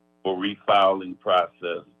for refiling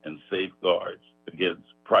process and safeguards against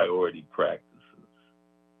priority practices.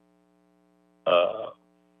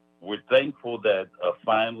 We're thankful that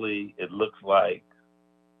finally it looks like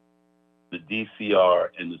the DCR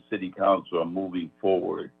and the City Council are moving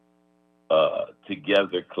forward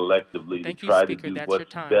together collectively to try to do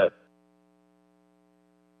what's best.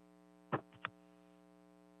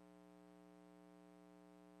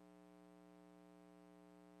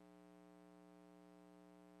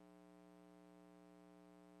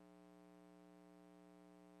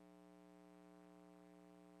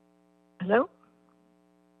 Hello?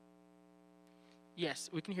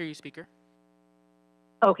 Yes, we can hear you, speaker.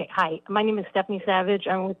 Okay, hi. My name is Stephanie Savage.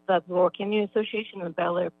 I'm with the Laurel Canyon Association and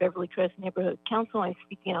Bel Air Beverly Crest Neighborhood Council. I'm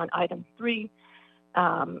speaking on item 3,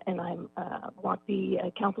 and I want the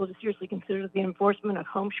council to seriously consider the enforcement of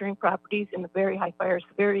home sharing properties in the very high fire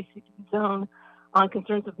severity zone on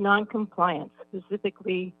concerns of non-compliance.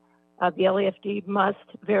 Specifically, the LAFD must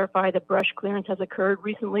verify that brush clearance has occurred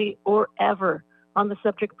recently or ever on the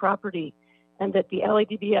subject property, and that the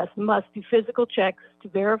LADBS must do physical checks to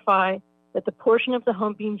verify that the portion of the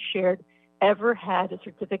home being shared ever had a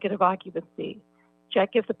certificate of occupancy. Check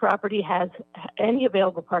if the property has any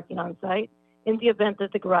available parking on site in the event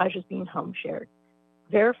that the garage is being home shared.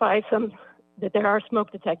 Verify that there are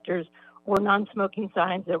smoke detectors or non-smoking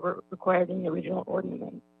signs that were required in the original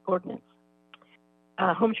ordinance.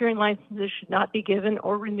 Home sharing licenses should not be given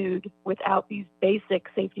or renewed without these basic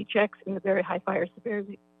safety checks in the very high fire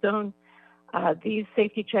severity zone. These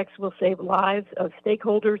safety checks will save lives of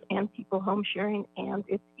stakeholders and people home sharing, and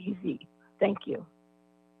it's easy. Thank you.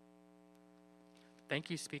 Thank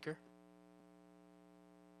you, speaker.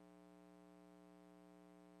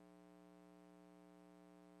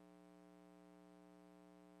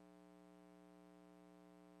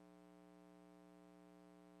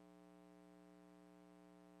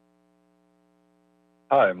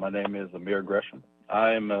 Hi, my name is Amir Gresham.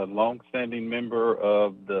 I am a long-standing member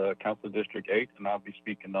of the Council District 8, and I'll be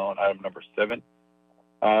speaking on item number 7.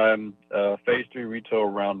 I'm a Phase 3 Retail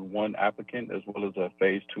Round 1 applicant, as well as a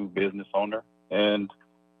Phase 2 business owner. And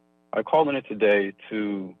I'm calling in today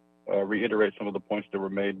to reiterate some of the points that were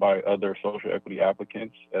made by other social equity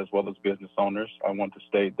applicants, as well as business owners. I want to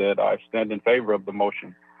state that I stand in favor of the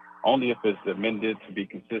motion, only if it's amended to be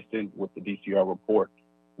consistent with the DCR report,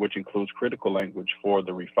 which includes critical language for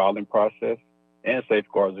the refiling process and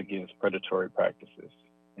safeguards against predatory practices.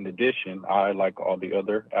 In addition, I, like all the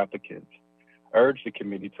other applicants, urge the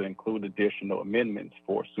committee to include additional amendments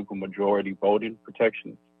for supermajority voting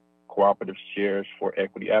protections, cooperative shares for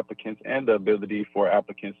equity applicants, and the ability for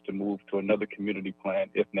applicants to move to another community plan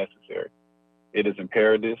if necessary. It is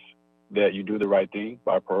imperative that you do the right thing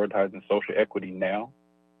by prioritizing social equity now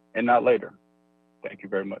and not later. Thank you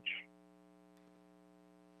very much.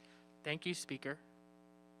 Thank you, speaker.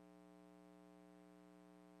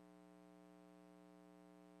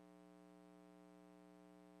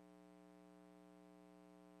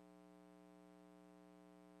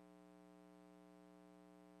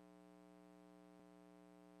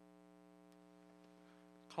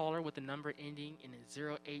 Caller with the number ending in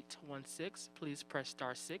 0816, please press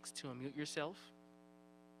 *6 to unmute yourself.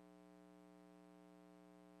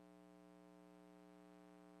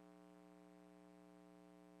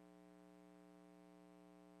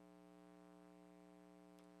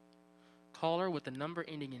 Caller with the number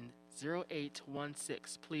ending in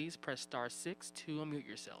 0816, please press star 6 to unmute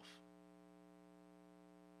yourself.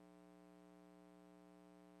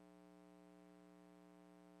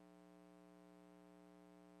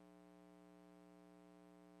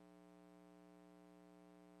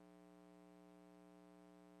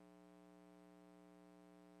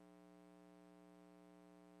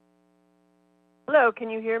 Hello, can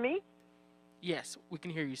you hear me? Yes, we can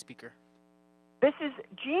hear you, speaker. This is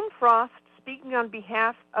Jean Frost speaking on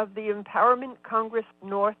behalf of the Empowerment Congress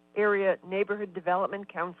North Area Neighborhood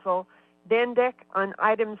Development Council, NANDEC, on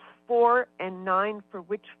items 4 and 9 for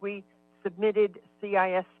which we submitted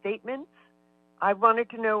CIS statements. I wanted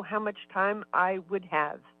to know how much time I would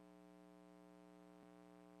have.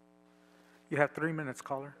 You have 3 minutes,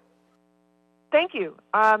 caller. Thank you.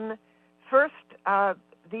 First, the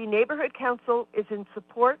Neighborhood Council is in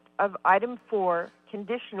support of item 4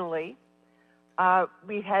 conditionally.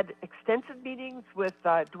 We had extensive meetings with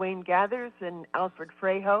Dwayne Gathers and Alfred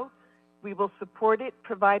Frejo. We will support it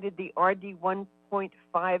provided the RD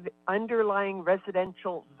 1.5 underlying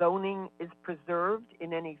residential zoning is preserved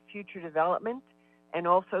in any future development, and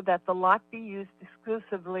also that the lot be used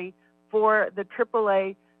exclusively for the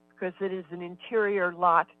AAA because it is an interior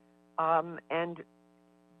lot and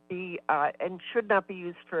should not be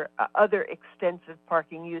used for other extensive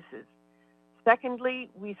parking uses. Secondly,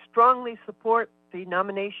 we strongly support the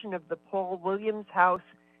nomination of the Paul Williams House.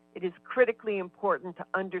 It is critically important to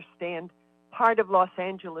understand part of Los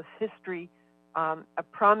Angeles history, a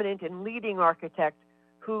prominent and leading architect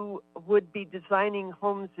who would be designing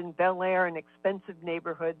homes in Bel Air and expensive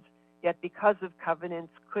neighborhoods, yet because of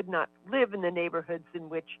covenants could not live in the neighborhoods in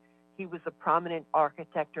which he was a prominent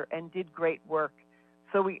architect and did great work.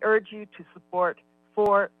 So we urge you to support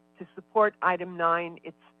item 9.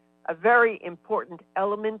 It's a very important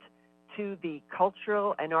element to the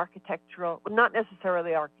cultural and architectural, well, not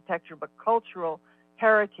necessarily architecture, but cultural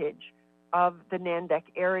heritage of the NANDEC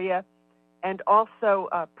area. And also,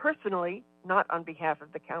 personally, not on behalf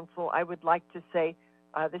of the council, I would like to say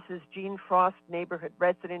this is Jean Frost, neighborhood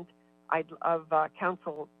resident of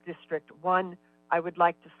Council District 1. I would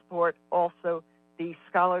like to support also the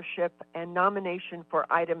scholarship and nomination for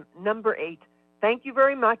item number 8. Thank you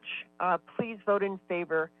very much. Please vote in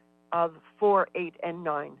favor of 4, 8, and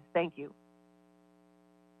 9. Thank you.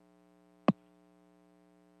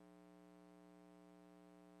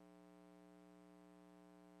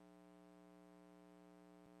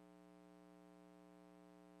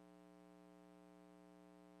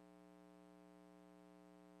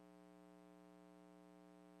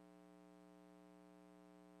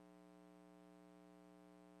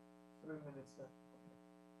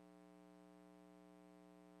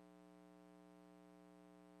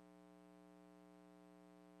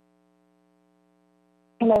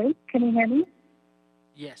 Hello, can you hear me?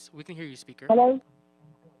 Yes, we can hear you, speaker. Hello.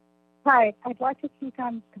 Hi, I'd like to speak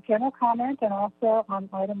on the general comment and also on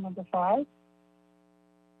item number 5.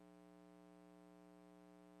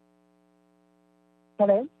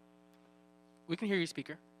 Hello? We can hear you,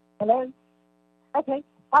 speaker. Hello? Okay,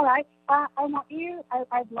 all right.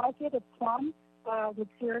 I'd like you to plumb would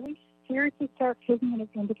seriously start taking it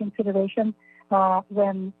into consideration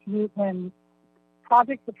when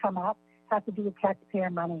projects that come up have to do with taxpayer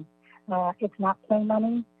money. It's not play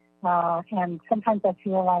money, and sometimes I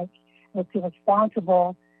feel like it's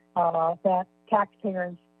irresponsible that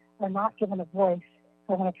taxpayers are not given a voice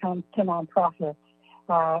when it comes to nonprofits.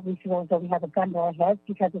 We feel as though we have a gun to our heads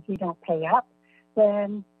because if we don't pay up,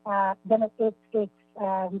 then we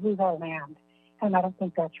lose our land. And I don't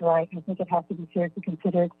think that's right. I think it has to be seriously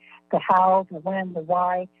considered, the how, the when, the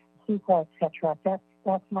why, the sequel, etc.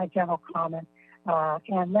 That's my general comment.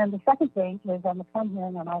 And then the second thing is on the fund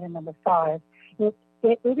hearing on item number 5. It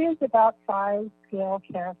is about size, scale,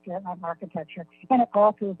 character, and architecture. And it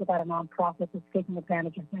also is about a nonprofit that's taking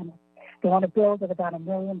advantage of them. They want to build at about $1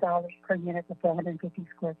 million per unit for 450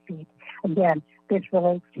 square feet. Again, this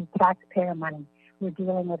relates to taxpayer money. We're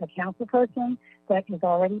dealing with a council person that is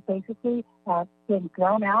already basically been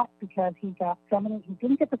thrown out because he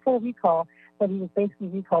didn't get the full recall, but he was basically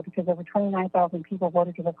recalled because over 29,000 people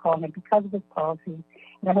voted to recall him because of his policy.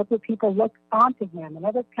 And I hope that people look onto him, and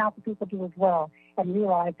other council people do as well, and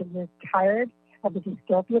realize that we're tired of the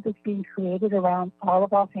dystopia that's being created around all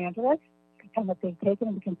of Los Angeles, and that they've taken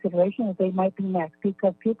into consideration that they might be next,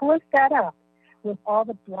 because people are fed up with all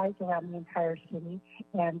the blight around the entire city,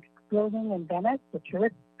 and building in Venice, the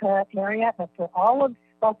tourist area, but for all of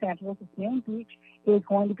Los Angeles, its main beach is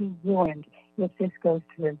going to be ruined if this goes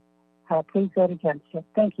through. Please vote against it.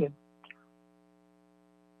 Thank you.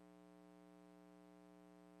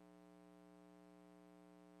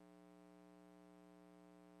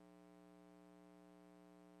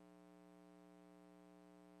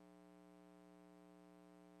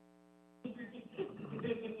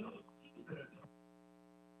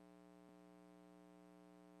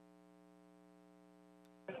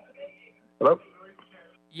 Hello?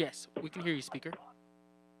 Yes, we can hear you, speaker.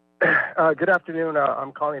 Good afternoon.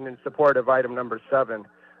 I'm calling in support of item number 7.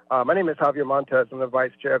 My name is Javier Montes. I'm the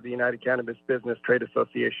Vice Chair of the United Cannabis Business Trade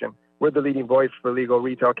Association. We're the leading voice for legal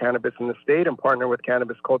retail cannabis in the state and partner with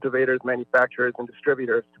cannabis cultivators, manufacturers, and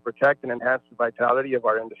distributors to protect and enhance the vitality of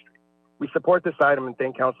our industry. We support this item and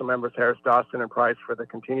thank Council Members Harris, Dawson, and Price for the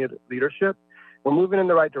continued leadership. We're moving in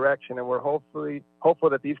the right direction, and we're hopeful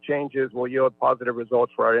that these changes will yield positive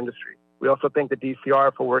results for our industry. We also thank the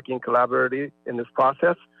DCR for working collaboratively in this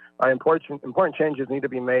process. Important changes need to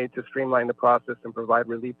be made to streamline the process and provide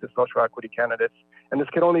relief to social equity candidates, and this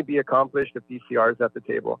can only be accomplished if DCR is at the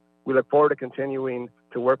table. We look forward to continuing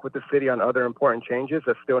to work with the city on other important changes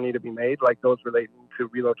that still need to be made, like those relating to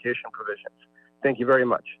relocation provisions. Thank you very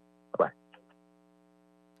much. Bye-bye.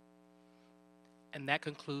 And that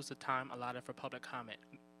concludes the time allotted for public comment.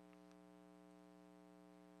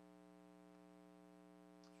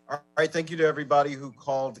 All right, thank you to everybody who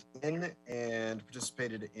called in and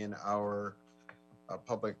participated in our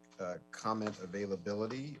public comment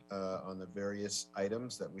availability on the various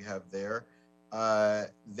items that we have there.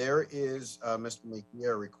 There is, Mr.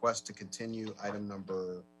 Mejia, a request to continue item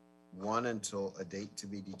number 1 until a date to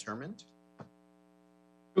be determined.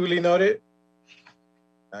 Duly noted.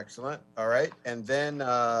 Excellent. All right. And then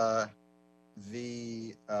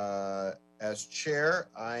as chair,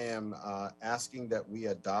 I am asking that we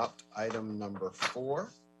adopt item number 4.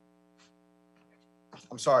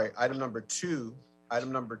 I'm sorry, item number 2.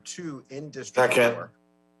 Item number 2 in District 4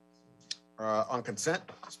 on consent.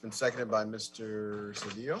 It's been seconded by Mr.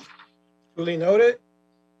 Cedillo. Duly noted.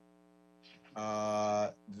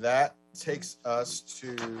 That takes us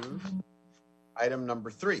to item number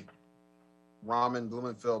 3. Rahman,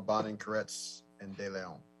 Blumenfield, Bonin, Koretz, and De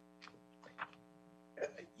Leon.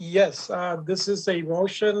 Yes, this is a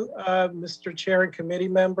motion, Mr. Chair and committee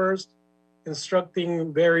members,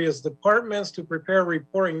 instructing various departments to prepare a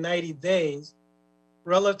report in 90 days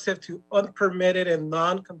relative to unpermitted and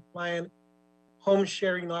non-compliant home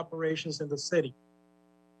sharing operations in the city.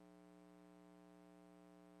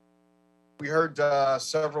 We heard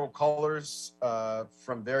several callers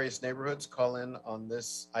from various neighborhoods call in on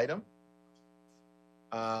this item.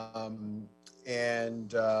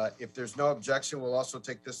 And if there's no objection, we'll also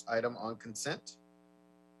take this item on consent.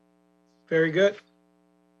 Very good.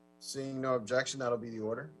 Seeing no objection, that'll be the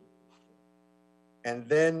order. And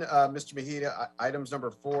then, Mr. Mejia, items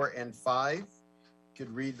number 4 and 5,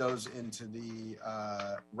 could read those into the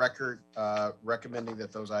record, recommending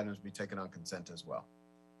that those items be taken on consent as well.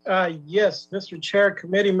 Yes, Mr. Chair,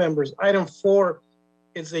 committee members. Item 4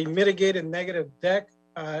 is a mitigated negative deck,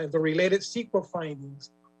 the related CEQA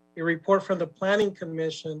findings. A report from the Planning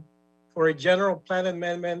Commission for a general plan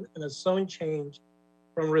amendment and a zone change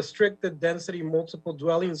from restricted density multiple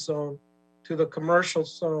dwelling zone to the commercial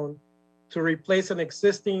zone to replace an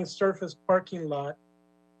existing surface parking lot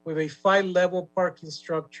with a 5-level parking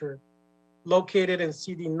structure located in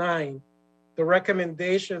CD9. The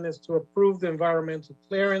recommendation is to approve the environmental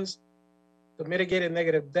clearance, the mitigated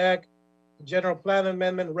negative deck, the general plan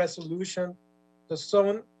amendment resolution, the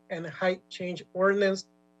zone and height change ordinance,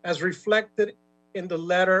 as reflected in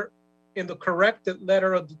the corrected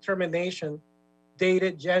letter of determination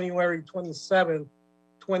dated January 27,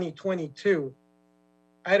 2022.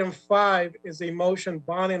 Item 5 is a motion,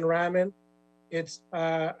 Bonin Rahman. It's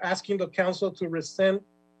asking the council to rescind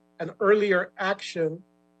an earlier action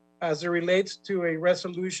as it relates to a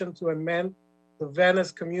resolution to amend the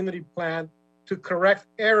Venice Community Plan to correct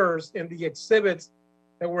errors in the exhibits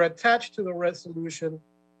that were attached to the resolution,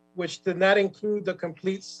 which did not include the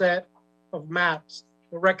complete set of maps.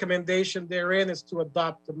 The recommendation therein is to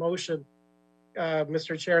adopt the motion,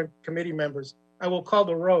 Mr. Chair and committee members. I will call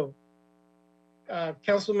the roll.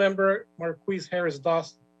 Councilmember Marquise Harris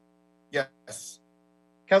Dawson. Yes.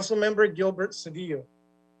 Councilmember Gilbert Cedillo.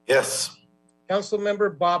 Yes.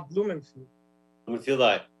 Councilmember Bob Blumenfield. Blumenfield,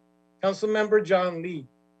 aye. Councilmember John Lee.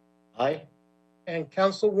 Aye. And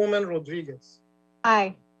Councilwoman Rodriguez.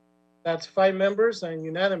 Aye. That's 5 members and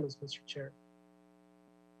unanimous, Mr. Chair.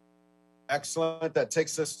 Excellent. That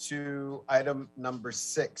takes us to item number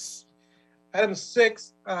 6. Item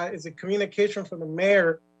 6 is a communication from the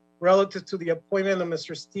mayor relative to the appointment of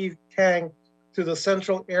Mr. Steve Kang to the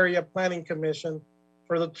Central Area Planning Commission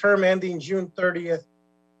for the term ending June 30th,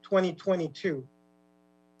 2022.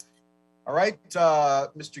 All right,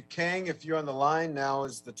 Mr. Kang, if you're on the line, now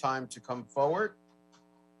is the time to come forward.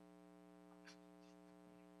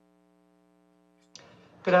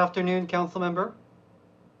 Good afternoon, council member.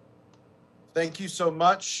 Thank you so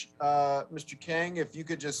much, Mr. Kang. If you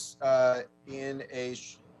could just, in a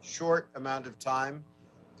short amount of time,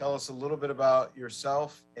 tell us a little bit about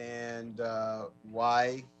yourself and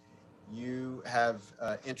why you have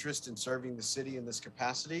interest in serving the city in this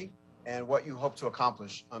capacity and what you hope to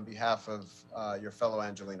accomplish on behalf of your fellow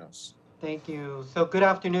Angelenos. Thank you. So good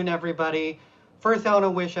afternoon, everybody. First, I want to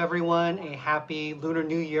wish everyone a happy Lunar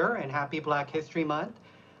New Year and happy Black History Month.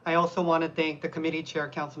 I also want to thank the committee chair,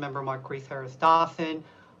 Councilmember Marquise Harris Dawson,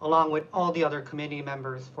 along with all the other committee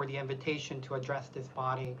members for the invitation to address this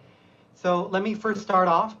body. So let me first start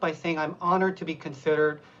off by saying I'm honored to be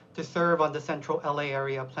considered to serve on the Central LA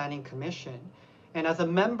Area Planning Commission. And as a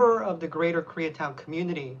member of the greater Koreatown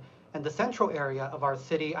community and the central area of our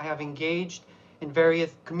city, I have engaged in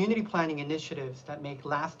various community planning initiatives that make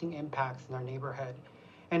lasting impacts in our neighborhood.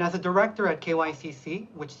 And as a director at KYCC,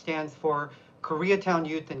 which stands for Koreatown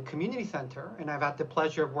Youth and Community Center, and I've had the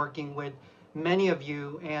pleasure of working with many of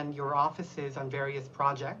you and your offices on various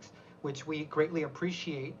projects, which we greatly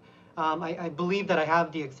appreciate. I believe that I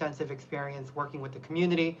have the extensive experience working with the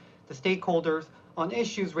community, the stakeholders, on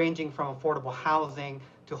issues ranging from affordable housing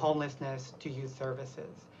to homelessness to youth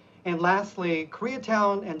services. And lastly,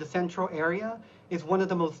 Koreatown and the central area is one of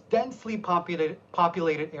the most densely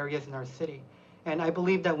populated areas in our city. And I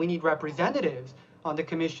believe that we need representatives on the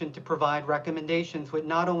commission to provide recommendations with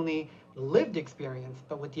not only lived experience,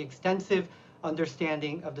 but with the extensive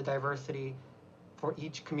understanding of the diversity for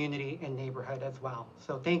each community and neighborhood as well.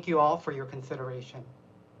 So thank you all for your consideration.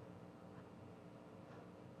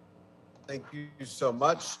 Thank you so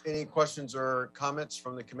much. Any questions or comments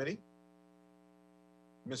from the committee?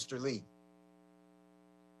 Mr. Lee.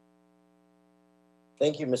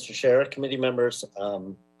 Thank you, Mr. Chair, committee members.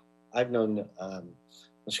 I've known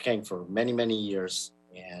Mr. Kang for many, many years,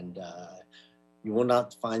 and you will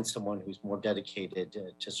not find someone who's more dedicated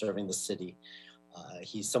to serving the city.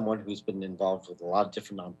 He's someone who's been involved with a lot of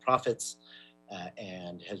different nonprofits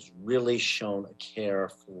and has really shown a care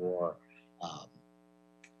for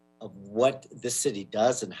of what this city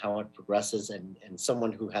does and how it progresses, and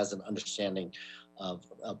someone who has an understanding of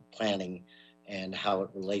planning and how it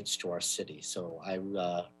relates to our city. So I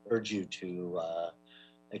urge you to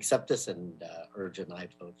accept this and urge an aye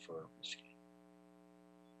vote for Mr. Kang.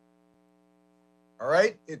 All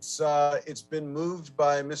right, it's been moved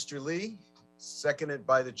by Mr. Lee, seconded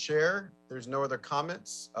by the chair. There's no other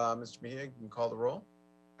comments. Mr. Mejia, you can call the roll.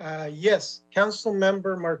 Yes, Council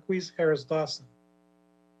Member Marquise Harris Dawson.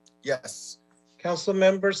 Yes. Council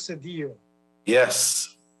Member Cedillo.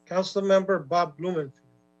 Yes. Council Member Bob Blumenfield.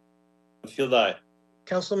 Field aye.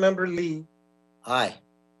 Council Member Lee. Aye.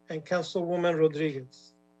 And Councilwoman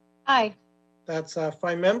Rodriguez. Aye. That's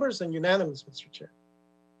 5 members and unanimous, Mr. Chair.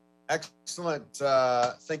 Excellent.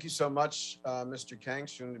 Thank you so much, Mr. Kang,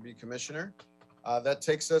 soon to be commissioner. That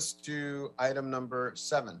takes us to item number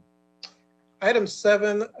 7. Item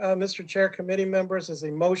 7, Mr. Chair, committee members, is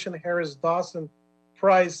a motion Harris Dawson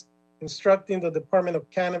Price instructing the Department of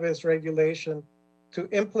Cannabis Regulation to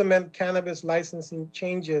implement cannabis licensing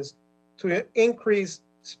changes to increase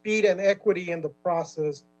speed and equity in the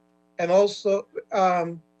process. And also,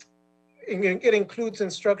 it includes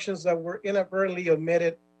instructions that were inadvertently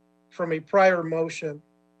omitted from a prior motion.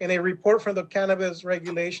 In a report from the Cannabis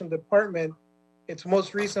Regulation Department, its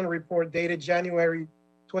most recent report dated January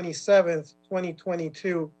 27th,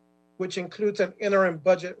 2022, which includes an interim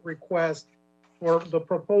budget request for the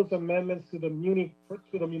proposed amendments to the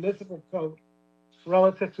municipal code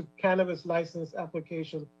relative to cannabis license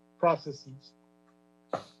application processes.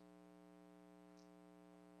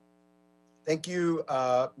 Thank you,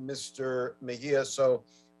 Mr. Mejia. So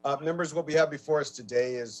members, what we have before us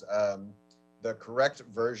today is the correct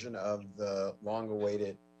version of the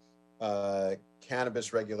long-awaited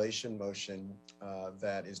cannabis regulation motion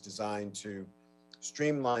that is designed to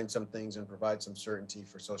streamline some things and provide some certainty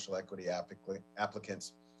for social equity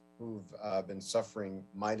applicants who've been suffering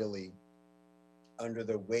mightily under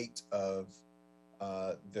the weight of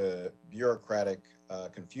the bureaucratic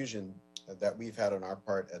confusion that we've had on our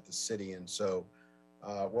part at the city. And so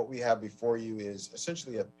what we have before you is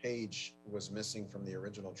essentially a page was missing from the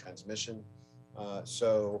original transmission.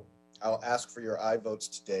 So I'll ask for your aye votes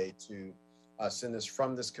today to send this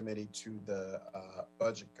from this committee to the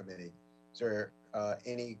budget committee. Is there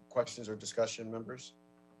any questions or discussion, members?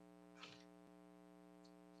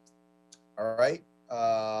 All right,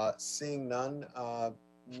 seeing none,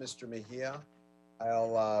 Mr. Mejia,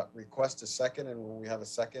 I'll request a second, and when we have a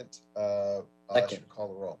second, I'll ask you to call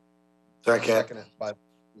the roll. Second by.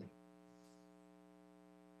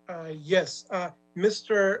 Yes,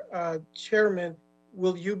 Mr. Chairman,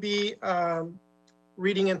 will you be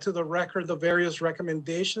reading into the record the various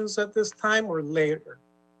recommendations at this time or later?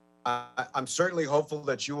 I'm certainly hopeful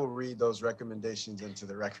that you will read those recommendations into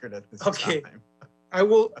the record at this Okay. time. I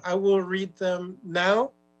will read them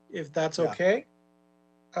now, if that's Yeah. okay.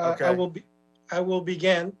 Okay. I will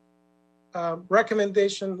begin.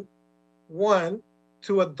 Recommendation 1,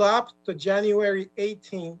 to adopt the January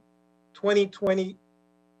 18,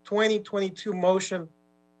 2022 motion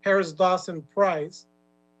Harris Dawson Price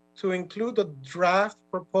to include the draft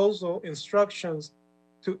proposal instructions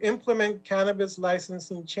to implement cannabis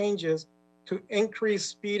licensing changes to increase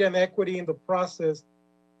speed and equity in the process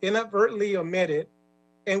inadvertently omitted,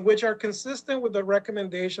 and which are consistent with the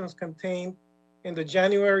recommendations contained in the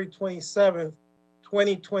January 27th,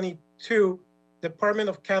 2022 Department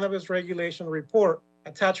of Cannabis Regulation Report,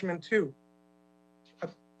 Attachment 2.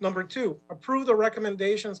 Number 2, approve the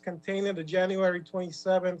recommendations contained in the January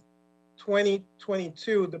 27th,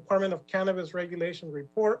 2022 Department of Cannabis Regulation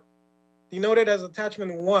Report, denoted as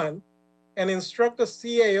Attachment 1, and instruct the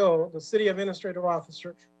CAO, the City Administrative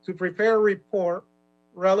Officer, to prepare a report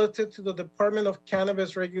relative to the Department of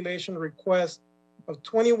Cannabis Regulation request of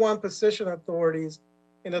 21 position authorities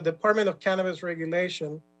in the Department of Cannabis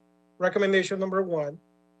Regulation, recommendation number 1,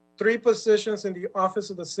 3 positions in the Office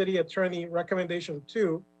of the City Attorney, recommendation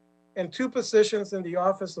 2, and 2 positions in the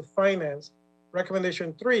Office of Finance,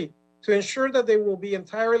 recommendation 3, to ensure that they will be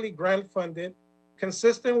entirely grant funded,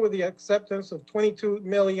 consistent with the acceptance of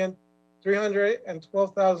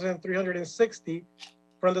 $22,312,360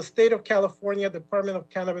 from the State of California Department of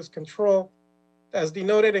Cannabis Control, as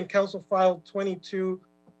denoted in Council File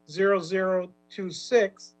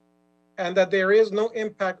 220026, and that there is no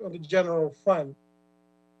impact on the general fund.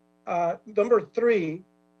 Number 3,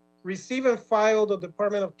 receive and file the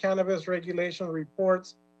Department of Cannabis Regulation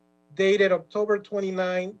reports dated October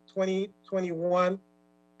 29, 2021,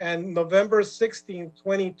 and November 16,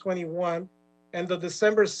 2021, and the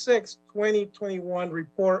December 6, 2021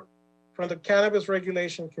 report from the Cannabis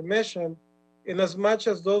Regulation Commission, inasmuch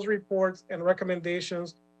as those reports and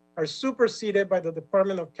recommendations are superseded by the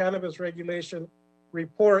Department of Cannabis Regulation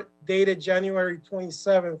report dated January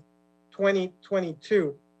 27,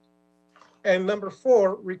 2022. And number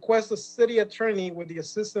 4, request the city attorney, with the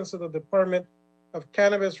assistance of the Department of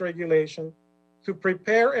Cannabis Regulation, to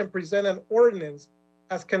prepare and present an ordinance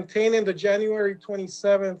as contained in the January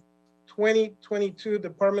 27, 2022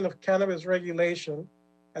 Department of Cannabis Regulation,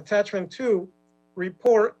 Attachment 2,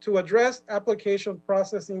 report to address application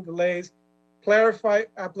processing delays, clarify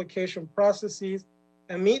application processes,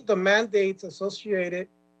 and meet the mandates associated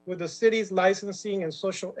with the city's licensing and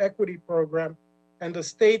social equity program and the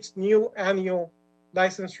state's new annual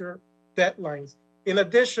licensure deadlines. In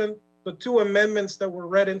addition, the 2 amendments that were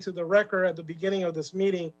read into the record at the beginning of this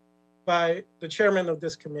meeting by the chairman of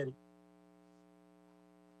this committee.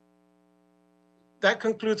 That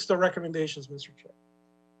concludes the recommendations, Mr. Chair.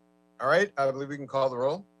 All right, I believe we can call the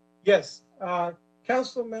roll. Yes,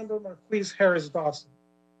 Council Member Marquise Harris Dawson.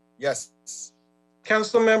 Yes.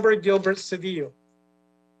 Council Member Gilbert Cedillo.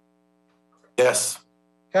 Yes.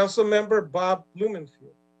 Council Member Bob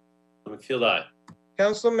Blumenfield. Blumenfield, aye.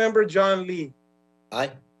 Council Member John Lee.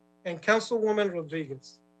 Aye. And Councilwoman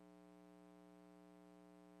Rodriguez.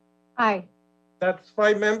 Aye. That's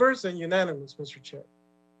 5 members and unanimous, Mr. Chair.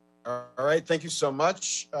 All right, thank you so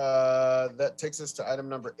much. That takes us to item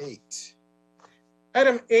number 8.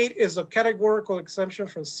 Item 8 is a categorical exemption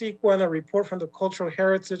from CEQA and a report from the Cultural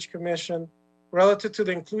Heritage Commission relative to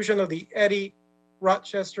the inclusion of the Eddie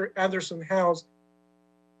Rochester Anderson House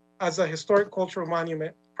as a historic cultural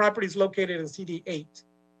monument. Property is located in CD 8.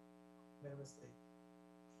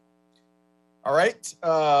 All right,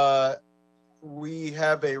 we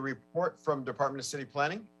have a report from Department of City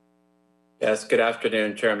Planning. Yes, good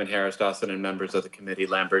afternoon, Chairman Harris Dawson and members of the committee.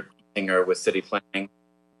 Lambert Hinger with City Planning.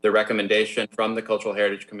 The recommendation from the Cultural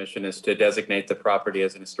Heritage Commission is to designate the property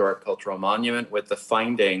as an historic cultural monument, with the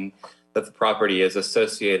finding that the property is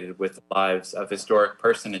associated with the lives of historic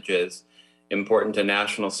personages important to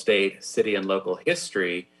national, state, city, and local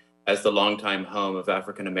history as the longtime home of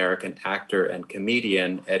African-American actor and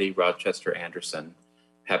comedian Eddie Rochester Anderson.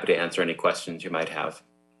 Happy to answer any questions you might have.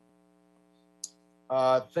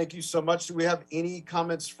 Thank you so much. Do we have any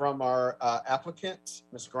comments from our applicant,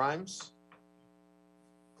 Ms. Grimes?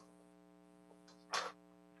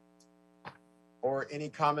 Or any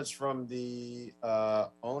comments from the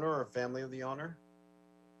owner or family of the owner?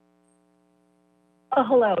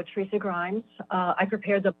 Hello, Teresa Grimes. I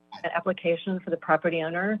prepared the application for the property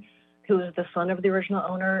owner, who is the son of the original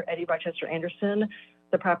owner, Eddie Rochester Anderson.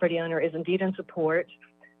 The property owner is indeed in support.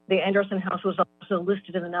 The Anderson House was also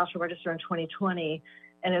listed in the National Register in 2020,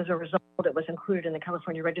 and as a result, it was included in the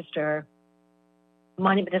California Register.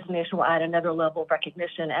 monument designation will add another level of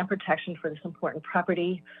recognition and protection for this important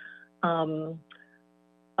property.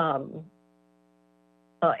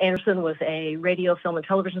 Anderson was a radio, film, and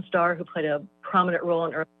television star who played a prominent role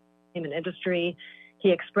in early entertainment industry. He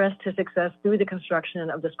expressed his success through the construction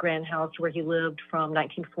of this grand house where he lived from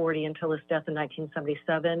 1940 until his death in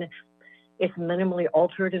 1977. It's minimally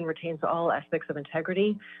altered and retains all aspects of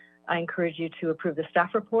integrity. I encourage you to approve the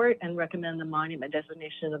staff report and recommend the monument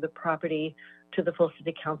designation of the property to the full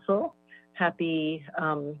City Council. Happy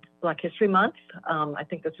Black History Month. I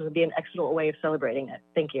think this would be an excellent way of celebrating it.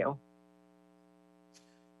 Thank you.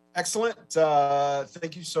 Excellent.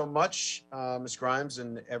 Thank you so much, Ms. Grimes,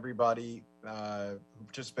 and everybody who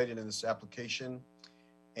participated in this application,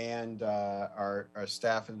 and our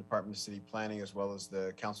staff in the Department of City Planning, as well as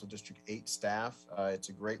the Council District 8 staff. It's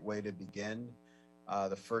a great way to begin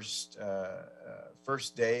the first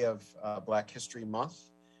day of Black History Month.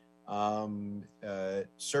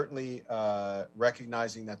 Certainly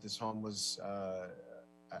recognizing that this home was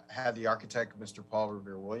had the architect, Mr. Paul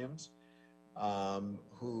Revere Williams,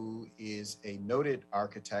 who is a noted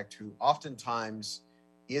architect who oftentimes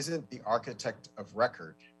isn't the architect of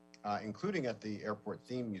record, including at the Airport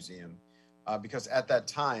Theme Museum, because at that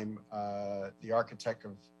time, the architect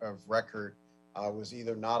of record was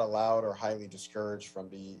either not allowed or highly discouraged from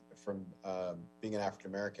being an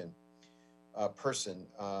African-American person.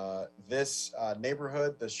 This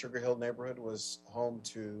neighborhood, the Sugar Hill neighborhood, was home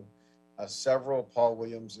to several Paul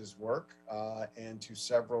Williams's work and to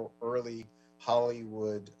several early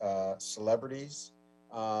Hollywood celebrities.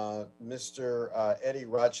 Mr. Eddie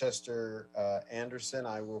Rochester Anderson,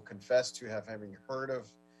 I will confess to having heard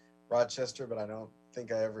of Rochester, but I don't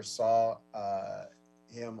think I ever saw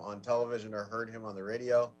him on television or heard him on the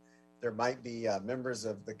radio. There might be members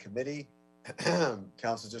of the committee,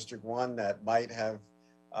 Council District 1, that might have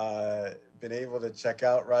been able to check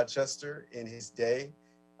out Rochester in his day,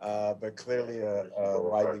 but clearly a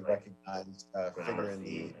widely recognized figure in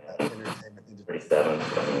the entertainment industry.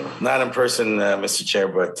 Not in person, Mr. Chair,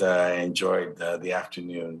 but I enjoyed the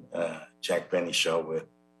afternoon Jack Benny show with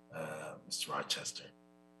Mr. Rochester.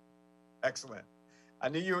 Excellent. I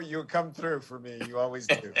knew you would come through for me. You always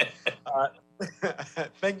do.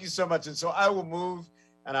 Thank you so much. And so I will move,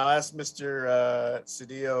 and I'll ask Mr.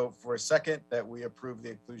 Cedillo for a second that we approve the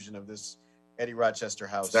inclusion of this Eddie Rochester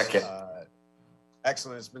house. Second.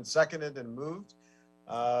 Excellent. It's been seconded and moved.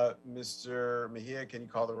 Mr. Mejia, can you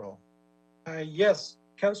call the roll? Yes.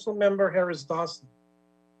 Councilmember Harris Dawson.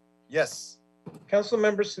 Yes.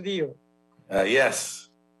 Councilmember Cedillo. Yes.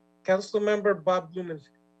 Councilmember Bob Blumenfield.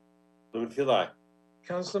 Blumenfield, aye.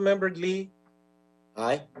 Councilmember Lee.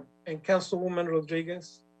 Aye. And Councilwoman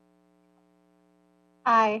Rodriguez.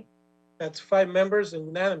 Aye. That's 5 members and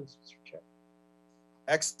unanimous, Mr. Chair.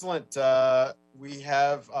 Excellent. We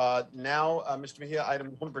have now, Mr. Mejia,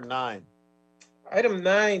 item number 9. Item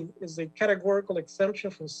 9 is a categorical exemption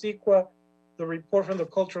from CEQA, the report from the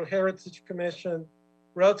Cultural Heritage Commission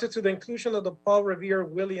relative to the inclusion of the Paul Revere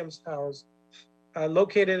Williams House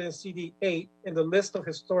located in CD 8 in the list of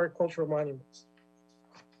historic cultural monuments.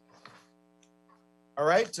 All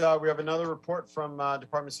right, we have another report from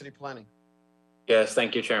Department of City Planning. Yes,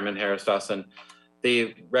 thank you, Chairman Harris Dawson.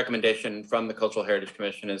 The recommendation from the Cultural Heritage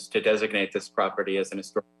Commission is to designate this property as an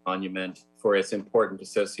historic monument for its important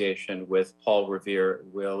association with Paul Revere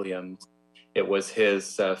Williams. It was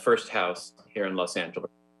his first house here in Los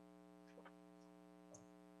Angeles.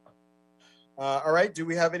 All right, do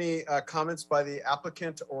we have any comments by the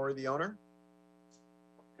applicant or the owner?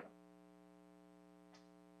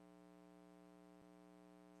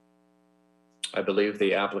 I believe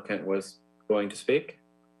the applicant was going to speak.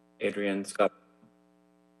 Adrian Scott.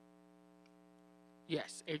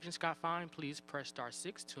 Yes, Adrian Scott Fine, please press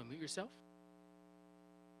 *6 to unmute yourself.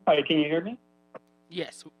 Hi, can you hear me?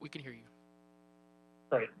 Yes, we can hear you.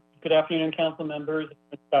 Great. Good afternoon, council members.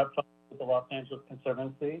 Scott Fine with the Los Angeles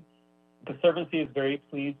Conservancy. The Conservancy is very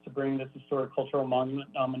pleased to bring this historic cultural monument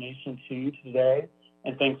nomination to you today,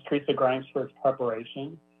 and thanks Teresa Grimes for its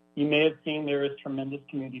preparation. You may have seen there is tremendous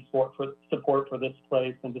community support for this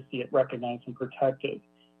place and to see it recognized and protected.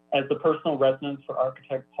 As the personal residence for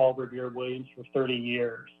architect Paul Revere Williams for 30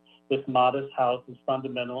 years, this modest house is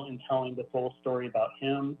fundamental in telling the full story about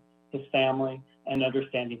him, his family, and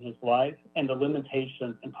understanding his life and the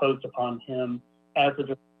limitations imposed upon him as a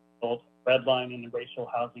result of redlining and racial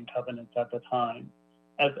housing covenants at the time.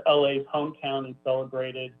 As LA's hometown and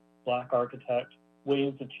celebrated Black architect,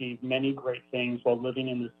 Williams achieved many great things while living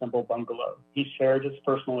in this simple bungalow. He shared his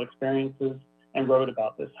personal experiences and wrote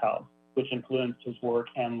about this house, which influenced his work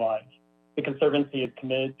and life. The Conservancy is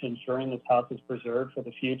committed to ensuring this house is preserved for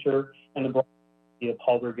the future and the of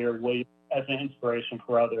Paul Revere Williams as an inspiration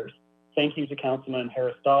for others. Thank you to Councilman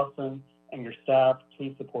Harris Dawson and your staff.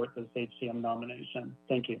 Please support this HCM nomination.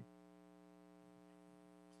 Thank you.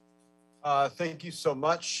 Thank you so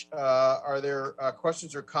much. Are there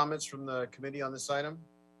questions or comments from the committee on this item?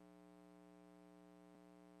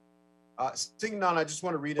 Seeing none, I just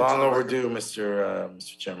want to read it. Long overdue,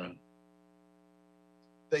 Mr. Chairman.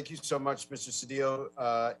 Thank you so much, Mr.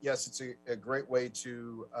 Cedillo. Yes, it's a great way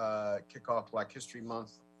to kick off Black History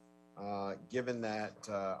Month, given that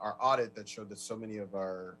our audit that showed that so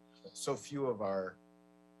few of our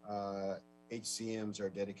HCMs are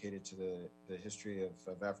dedicated to the history of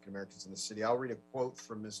African Americans in the city. I'll read a quote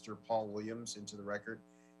from Mr. Paul Williams into the record.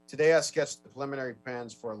 Today, I sketched the preliminary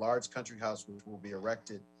plans for a large country house which will be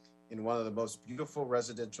erected in one of the most beautiful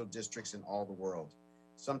residential districts in all the world.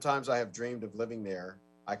 Sometimes I have dreamed of living there.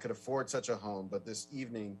 I could afford such a home, but this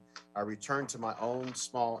evening I returned to my own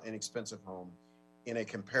small, inexpensive home in a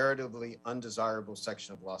comparatively undesirable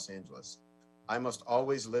section of Los Angeles. I must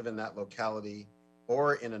always live in that locality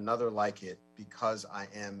or in another like it because I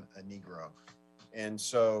am a Negro. And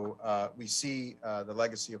so we see the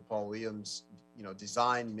legacy of Paul Williams,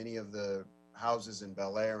 designed many of the houses in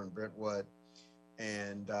Bel Air and Brentwood,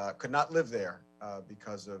 and could not live there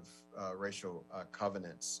because of racial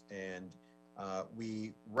covenants. And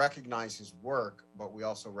we recognize his work, but we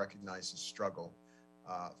also recognize his struggle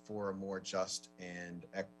for a more just and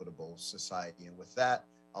equitable society. And with that,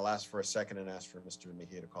 I'll ask for a second and ask for Mr.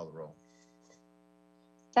 Mejia to call the roll.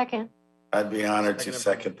 Second. I'd be honored to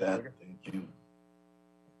second that. Thank you.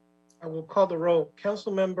 I will call the roll.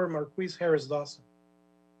 Councilmember Marquise Harris Dawson.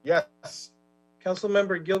 Yes.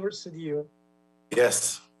 Councilmember Gilbert Cedillo.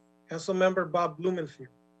 Yes. Councilmember Bob Blumenfield.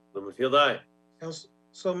 Blumenfield, aye.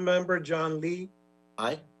 Councilmember John Lee.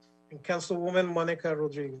 Aye. And Councilwoman Monica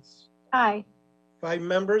Rodriguez. Aye. 5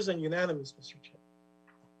 members and unanimous, Mr. Chair.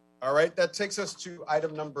 All right, that takes us to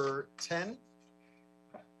item number 10.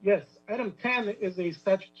 Yes, item 10 is a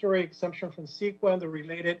statutory exemption from CEQA and the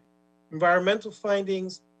related environmental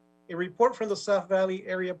findings, a report from the South Valley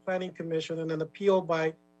Area Planning Commission, and an appeal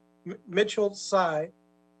by Mitchell Tsai,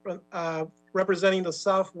 representing the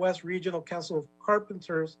Southwest Regional Council of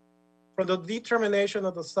Carpenters, from the determination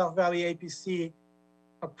of the South Valley APC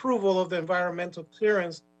approval of the environmental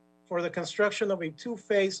clearance for the construction of a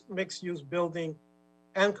 2-phase mixed-use building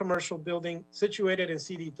and commercial building situated in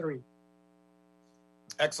CD3.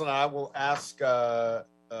 Excellent. I will ask the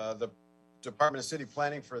Department of City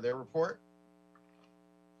Planning for their report.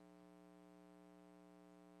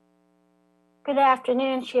 Good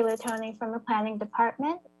afternoon, Sheila Tony from the Planning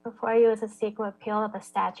Department. Before you is a CEQA appeal of a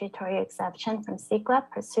statutory exemption from CEQA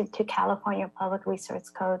pursuant to California Public Resource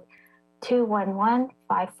Code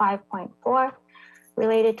 21155.4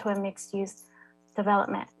 related to a mixed-use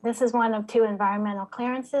development. This is one of 2 environmental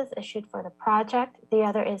clearances issued for the project. The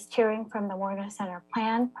other is tiering from the Warner Center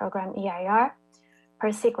Plan, Program EIR, per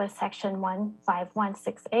CEQA Section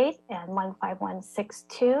 15168 and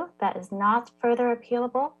 15162. That is not further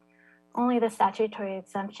appealable. Only the statutory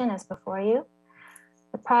exemption is before you.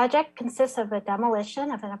 The project consists of a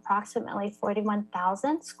demolition of an approximately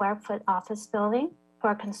 41,000 square foot office building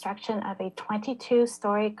for construction of a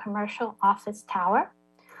 22-story commercial office tower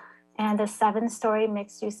and a 7-story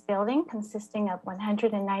mixed-use building consisting of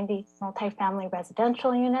 190 multifamily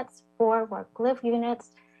residential units, 4 work-live units,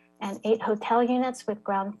 and 8 hotel units with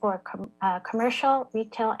ground floor commercial,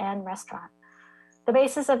 retail, and restaurant. The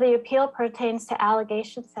basis of the appeal pertains to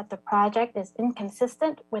allegations that the project is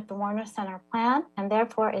inconsistent with the Warner Center Plan and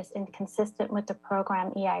therefore is inconsistent with the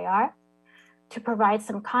program EIR. To provide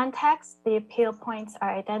some context, the appeal points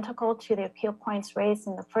are identical to the appeal points raised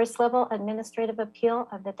in the first level administrative appeal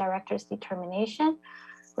of the director's determination,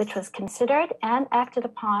 which was considered and acted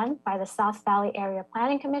upon by the South Valley Area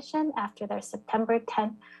Planning Commission after their September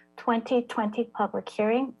 10, 2020 public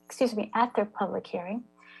hearing, at their public hearing.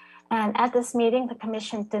 And at this meeting, the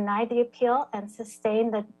commission denied the appeal and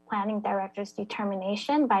sustained the planning director's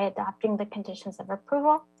determination by adopting the conditions of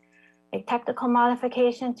approval, a technical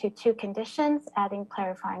modification to 2 conditions, adding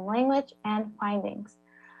clarifying language and findings.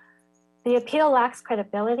 The appeal lacks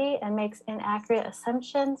credibility and makes inaccurate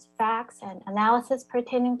assumptions, facts, and analysis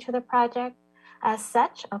pertaining to the project. As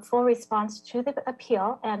such, a full response to the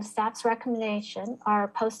appeal and staff's recommendation are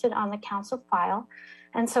posted on the council file.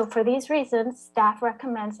 And so for these reasons, staff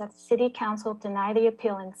recommends that the City Council deny the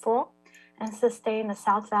appeal in full and sustain the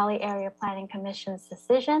South Valley Area Planning Commission's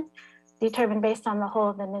decision determined based on the whole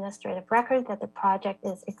of the administrative record that the project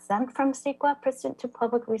is exempt from CEQA pursuant to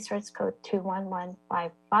Public Resource Code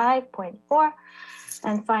 21155.4,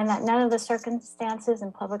 and find that none of the circumstances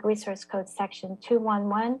in Public Resource Code section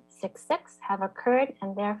 21166 have occurred,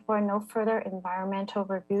 and therefore no further environmental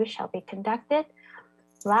review shall be conducted.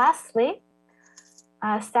 Lastly,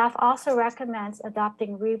 staff also recommends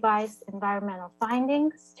adopting revised environmental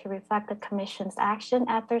findings to reflect the Commission's action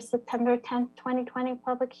at their September 10, 2020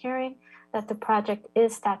 public hearing that the project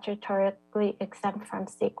is statutorily exempt from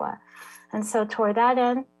CEQA. And so toward that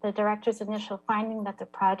end, the director's initial finding that the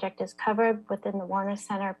project is covered within the Warner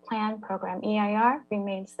Center Plan Program EIR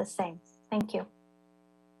remains the same. Thank you.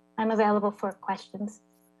 I'm available for questions.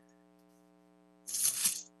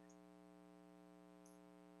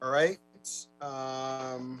 All right.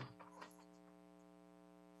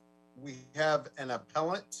 We have an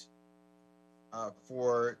appellant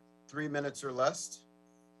for 3 minutes or less.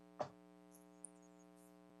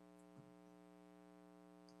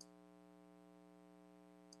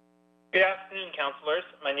 Good afternoon, councilors.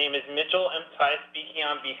 My name is Mitchell M. Ty, speaking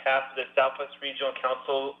on behalf of the Southwest Regional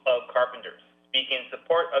Council of Carpenters, speaking in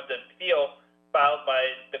support of the appeal filed by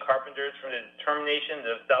the Carpenters for the determination of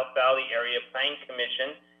the South Valley Area Planning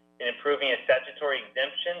Commission in approving a statutory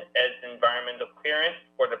exemption as environmental clearance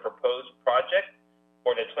for the proposed project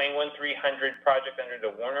for the 21300 project under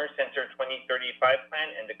the Warner Center 2035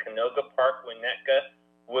 plan and the Canoga Park, Winnetka,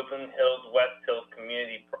 Woodland Hills, West Hills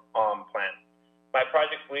Community Plan. My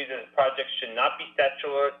project believes that this project should not be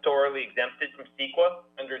statutorily exempted from CEQA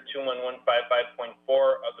under 21155.4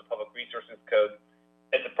 of the Public Resources Code,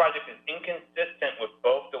 as the project is inconsistent with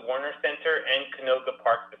both the Warner Center and Canoga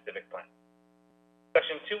Park specific plan.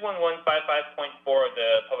 Section 21155.4 of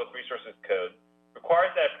the Public Resources Code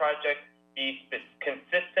requires that a project be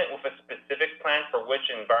consistent with a specific plan for which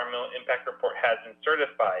an environmental impact report has been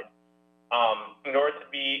certified in order to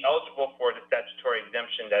be eligible for the statutory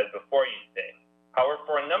exemption that is before you today. However,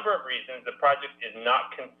 for a number of reasons, the project is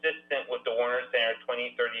not consistent with the Warner Center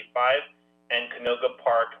 2035 and Canoga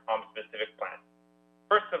Park specific plan.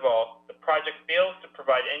 First of all, the project fails to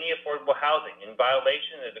provide any affordable housing in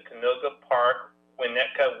violation of the Canoga Park,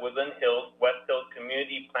 Winnetka, Woodland Hills, West Hills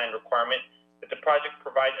Community Plan requirement that the project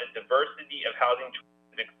provide a diversity of housing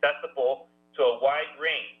choices accessible to a wide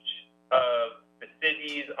range of the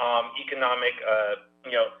city's economic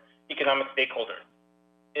stakeholders.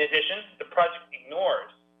 In addition, the project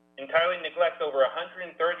entirely neglects over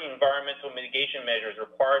 130 environmental mitigation measures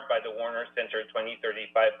required by the Warner Center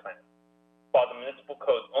 2035 plan. While the municipal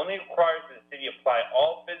code only requires that the city apply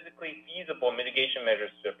all physically feasible mitigation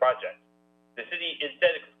measures to the project, the city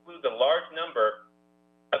instead excludes a large number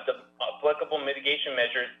of the applicable mitigation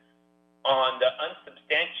measures on the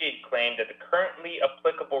unsubstantiated claim that the currently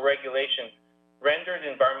applicable regulations render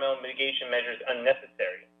the environmental mitigation measures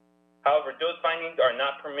unnecessary. However, those findings are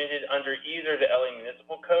not permitted under either the LA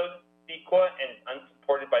Municipal Code, CEQA, and is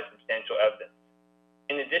unsupported by substantial evidence.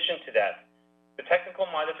 In addition to that, the technical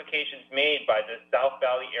modifications made by the South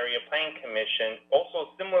Valley Area Planning Commission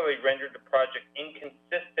also similarly rendered the project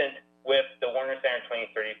inconsistent with the Warner Center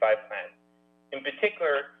 2035 plan. In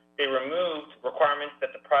particular, they removed requirements that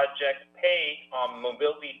the project pay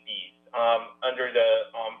mobility fees under the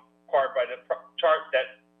required by the chart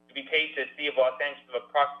that to be paid to the City of Los Angeles of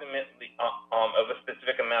approximately of a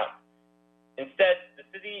specific amount. Instead,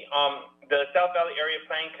 the South Valley Area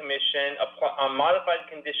Planning Commission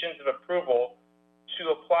modified conditions of approval to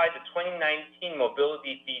apply the 2019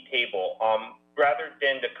 mobility fee table rather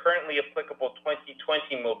than the currently applicable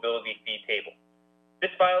 2020 mobility fee table.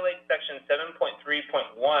 This violates section 7.3.1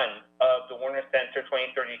 of the Warner Center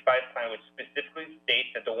 2035 plan, which specifically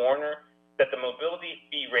states that the mobility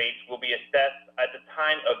fee rates will be assessed at the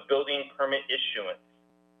time of building permit issuance,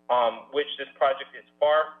 which this project is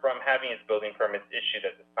far from having its building permits issued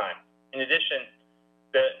at this time. In addition,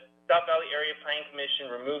 the South Valley Area Planning Commission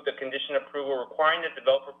removed the condition of approval requiring the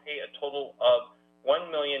developer pay a total of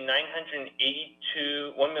 $1,982,000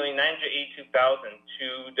 to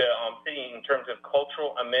the city in terms of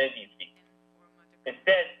cultural amenities fees.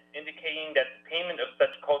 Instead, indicating that the payment of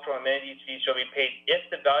such cultural amenities fees shall be paid if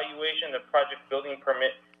the valuation of the project building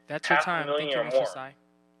permit That's your time. Thank you, Mr. Sai.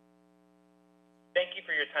 Thank you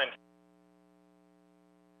for your time.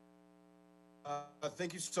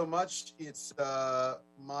 Thank you so much. It's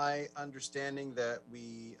my understanding that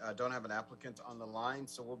we don't have an applicant on the line,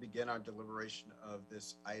 so we'll begin our deliberation of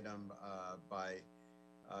this item by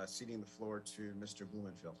ceding the floor to Mr.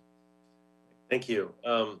 Blumenfield. Thank you.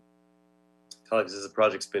 Colleagues, this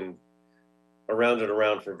project's been around and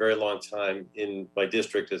around for a very long time. In my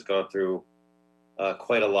district has gone through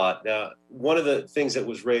quite a lot. Now, one of the things that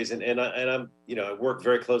was raised, and I'm, I work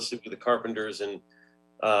very closely with the carpenters and,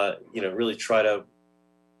 really try to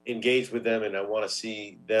engage with them, and I want to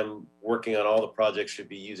see them working on all the projects should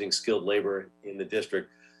be using skilled labor in the district.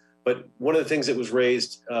 But one of the things that was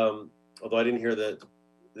raised, although I didn't hear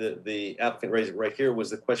the applicant raise it right here,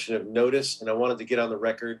 was the question of notice, and I wanted to get on the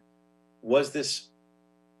record. Was this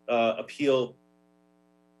appeal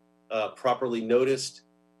properly noticed?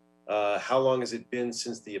 How long has it been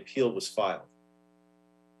since the appeal was filed?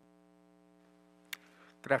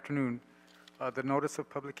 Good afternoon. The notice of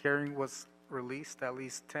public hearing was released at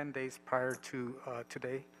least 10 days prior to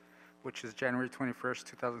today, which is January 21st,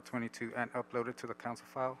 2022, and uploaded to the council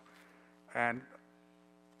file and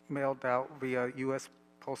mailed out via U.S.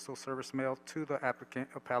 Postal Service mail to the applicant,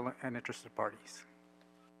 appellant, and interested parties.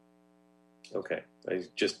 Okay, I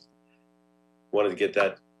just wanted to get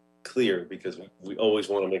that clear because we always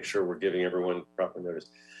want to make sure we're giving everyone proper notice.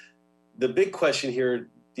 The big question here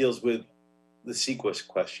deals with the CEQA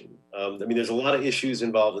question. There's a lot of issues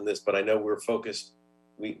involved in this, but I know we're focused,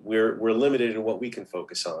 we're limited in what we can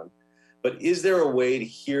focus on. But is there a way to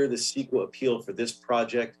hear the CEQA appeal for this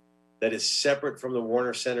project that is separate from the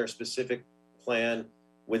Warner Center specific plan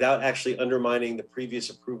without actually undermining the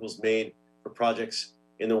previous approvals made for projects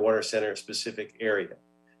in the Warner Center specific area?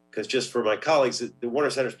 Because just for my colleagues, the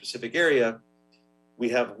Warner Center specific area, we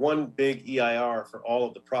have one big EIR for all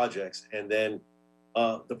of the projects, and then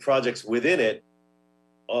the projects within it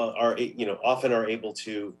are often are able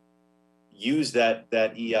to use that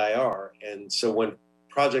EIR. And so when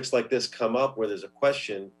projects like this come up where there's a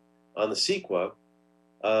question on the CEQA,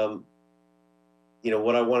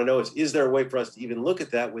 what I want to know is there a way for us to even look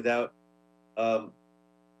at that without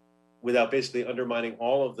basically undermining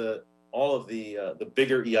all of the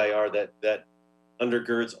bigger EIR that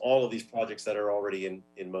undergirds all of these projects that are already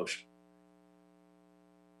in motion?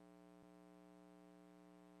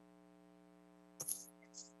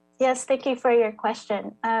 Yes, thank you for your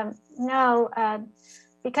question. No,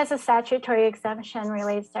 because the statutory exemption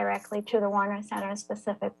relates directly to the Warner Center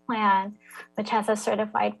specific plan, which has a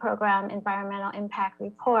certified program environmental impact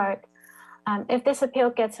report. If this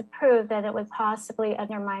appeal gets approved, then it would possibly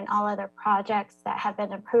undermine all other projects that have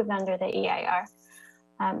been approved under the EIR.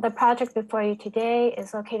 The project before you today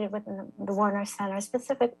is located within the Warner Center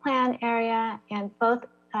specific plan area, and both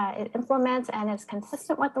it implements and is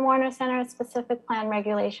consistent with the Warner Center specific plan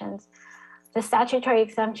regulations. The statutory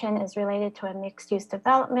exemption is related to a mixed-use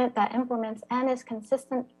development that implements and is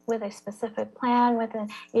consistent with a specific plan with an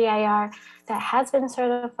EIR that has been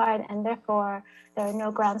certified, and therefore there are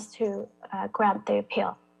no grounds to grant the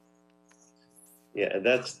appeal. Yeah, and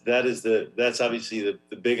that's obviously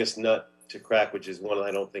the biggest nut to crack, which is one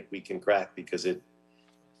I don't think we can crack because it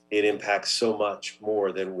impacts so much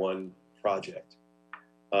more than one project.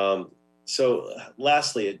 So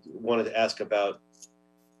lastly, I wanted to ask about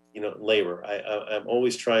labor. I'm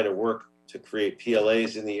always trying to work to create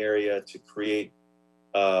PLAs in the area, to create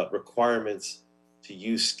requirements to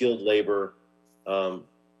use skilled labor.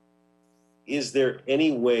 Is there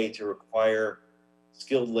any way to require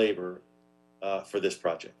skilled labor for this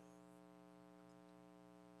project?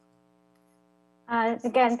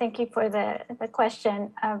 Again, thank you for the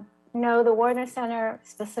question. No, the Warner Center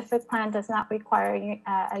specific plan does not require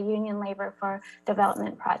a union labor for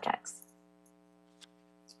development projects.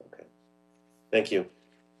 Okay, thank you.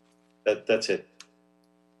 That's it.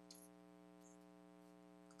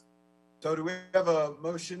 So do we have a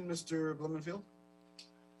motion, Mr. Blumenfield?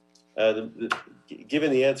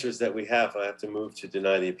 Given the answers that we have, I have to move to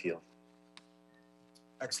deny the appeal.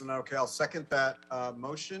 Excellent. Okay, I'll second that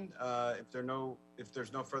motion. If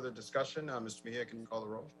there's no further discussion, Mr. Mejia, can you call the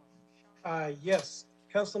roll? Yes.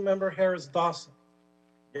 Councilmember Harris Dawson.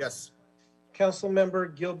 Yes.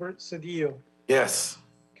 Councilmember Gilbert Cedillo. Yes.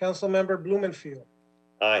 Councilmember Blumenfield.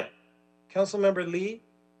 Aye. Councilmember Lee.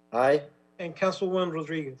 Aye. And Councilwoman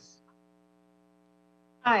Rodriguez.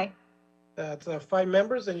 Aye. That's 5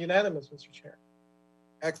 members and unanimous, Mr. Chair.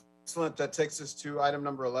 Excellent. That takes us to item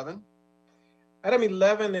number 11. Item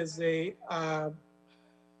 11 is a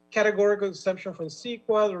categorical exemption from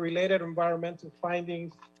CEQA, the related environmental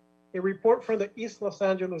findings, a report from the East Los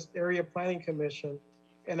Angeles Area Planning Commission,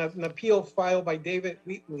 and an appeal filed by David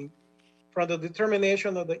Wheatley from the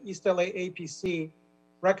determination of the East LA APC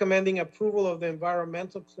recommending approval of the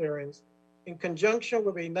environmental clearance in conjunction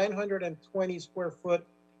with a 920 square foot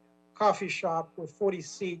coffee shop with 40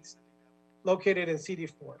 seats located in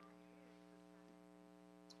CD4.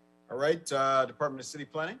 All right, Department of City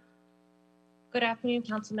Planning. Good afternoon,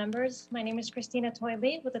 council members. My name is Christina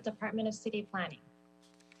Toyle with the Department of City Planning.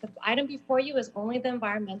 The item before you is only the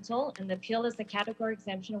environmental, and the appeal is the category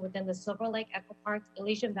exemption within the Silver Lake Eco Park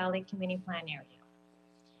Elysian Valley Community Plan area.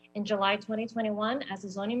 In July 2021, as a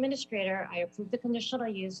zoning administrator, I approved the conditional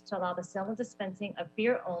use to allow the sale and dispensing of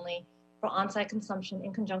beer only for on-site consumption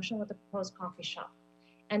in conjunction with the proposed coffee shop,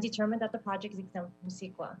 and determined that the project is exempt from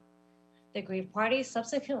CEQA. The aggrieved parties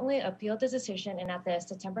subsequently appealed the decision, and at the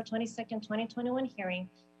September 22nd, 2021 hearing,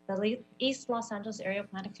 the East Los Angeles Area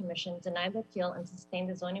Planning Commission denied the appeal and sustained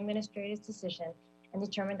the zoning administrator's decision and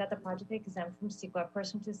determined that the project is exempt from CEQA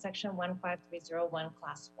pursuant to section 15301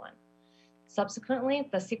 class 1. Subsequently,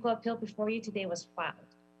 the CEQA appeal before you today was filed.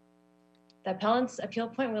 The appellant's appeal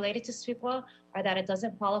point related to CEQA are that it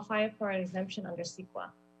doesn't qualify for an exemption under CEQA.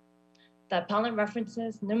 The appellant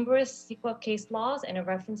references numerous CEQA case laws and a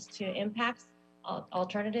reference to impacts,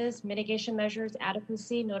 alternatives, mitigation measures,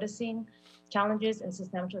 adequacy, noticing, challenges, and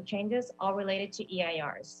substantial changes, all related to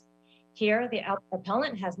EIRs. Here, the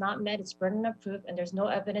appellant has not met its burden of proof, and there's no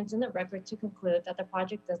evidence in the record to conclude that the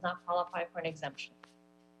project does not qualify for an exemption.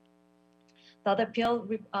 The other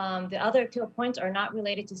appeal points are not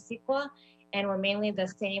related to CEQA and were mainly the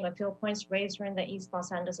same appeal points raised during the East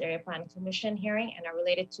Los Angeles Area Planning Commission hearing and are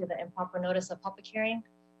related to the improper notice of public hearing,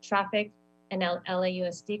 traffic, and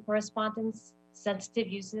LAUSD correspondence, sensitive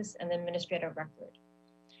uses, and the administrative record.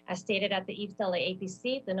 As stated at the East LA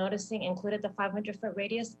APC, the noticing included the 500-foot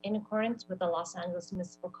radius in accordance with the Los Angeles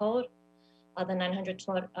Municipal Code, the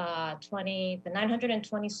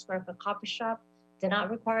 920 square foot coffee shop did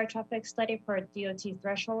not require a traffic study per DOT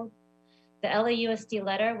threshold. The LAUSD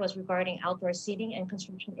letter was regarding outdoor seating and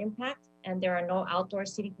construction impact, and there are no outdoor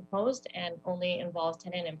seating proposed and only involves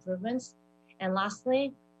tenant improvements. And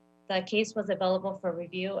lastly, the case was available for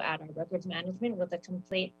review at our records management with a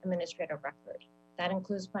complete administrative record. That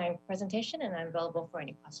includes my presentation, and I'm available for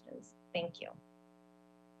any questions. Thank you.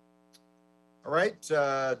 All right, do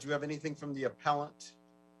you have anything from the appellant?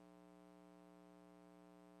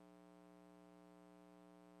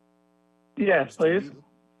 Yes, please.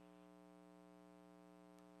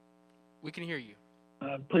 We can hear you.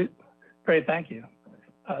 Please. Great, thank you.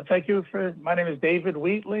 Thank you my name is David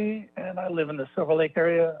Wheatley, and I live in the Silver Lake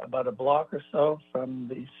area, about a block or so from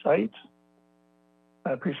the site.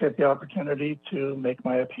 I appreciate the opportunity to make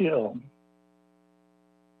my appeal.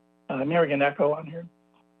 I'm hearing an echo on here.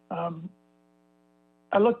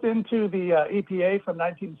 I looked into the EPA from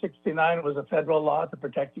 1969. It was a federal law to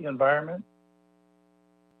protect the environment.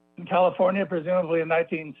 In California, presumably in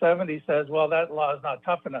 1970, says, well, that law is not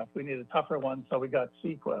tough enough. We need a tougher one, so we got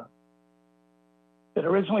CEQA. It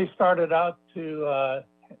originally started out to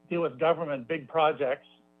deal with government big projects.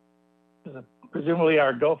 Presumably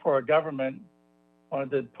our go-for government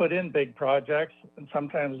wanted to put in big projects and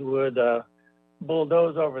sometimes would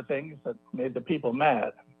bulldoze over things that made the people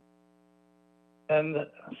mad. And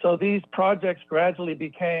so these projects gradually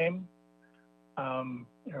became,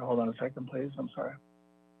 here, hold on a second, please, I'm sorry.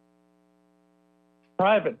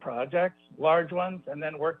 Private projects, large ones, and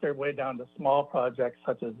then worked their way down to small projects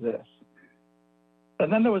such as this.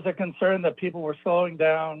 And then there was a concern that people were slowing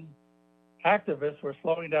down, activists were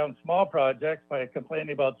slowing down small projects by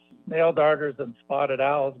complaining about snail darters and spotted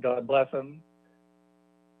owls, God bless them.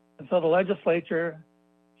 And so the legislature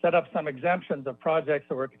set up some exemptions of projects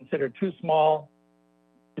that were considered too small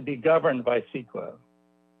to be governed by CEQA.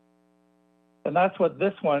 And that's what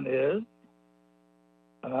this one is.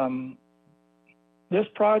 This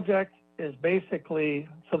project is basically,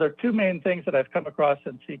 so there are two main things that I've come across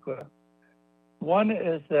in CEQA. One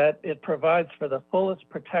is that it provides for the fullest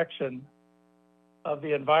protection of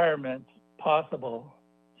the environment possible,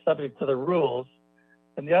 subject to the rules.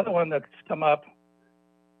 And the other one that's come up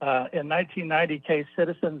in 1990 case,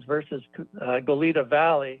 Citizens versus Goleta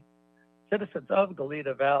Valley, Citizens of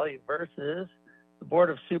Goleta Valley versus the Board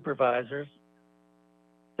of Supervisors,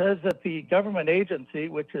 says that the government agency,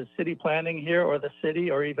 which is city planning here or the city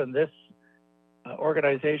or even this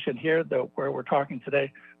organization here where we're talking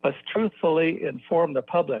today, must truthfully inform the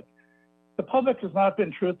public. The public has not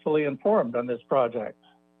been truthfully informed on this project.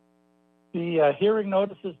 The hearing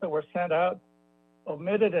notices that were sent out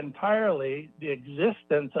omitted entirely the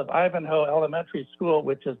existence of Ivanhoe Elementary School,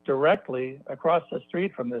 which is directly across the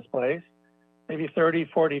street from this place, maybe 30,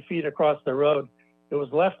 40 feet across the road. It was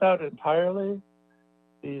left out entirely.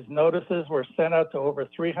 These notices were sent out to over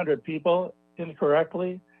 300 people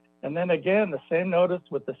incorrectly. And then again, the same notice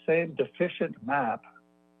with the same deficient map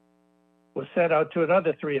was sent out to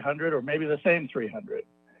another 300 or maybe the same 300. It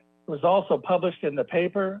was also published in the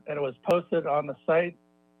paper and it was posted on the site.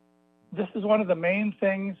 This is one of the main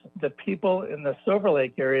things that people in the Silver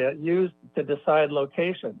Lake area used to decide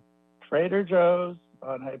location. Trader Joe's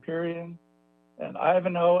on Hyperion and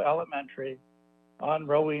Ivanhoe Elementary on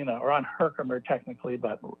Rowena, or on Herkimer technically,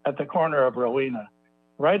 but at the corner of Rowena,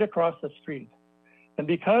 right across the street. And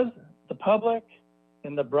because the public,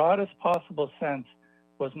 in the broadest possible sense,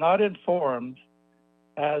 was not informed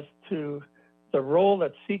as to the role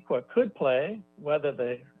that CEQA could play, whether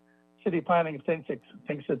the city planning thinks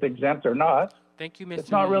it's exempt or not. Thank you, Mr.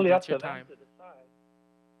 It's not really up That's to your them time. to decide.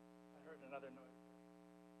 I heard another noise.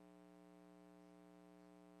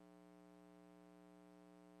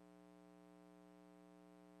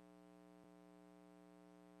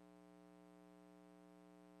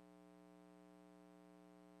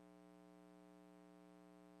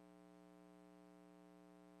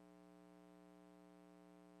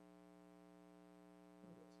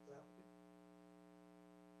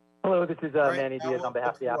 Hello, this is All right, Manny now Diaz we'll on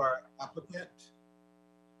behalf of go the to our applicant.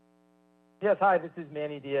 Yes, hi, this is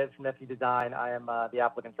Manny Diaz from FE Design. I am the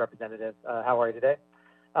applicant's representative. How are you today?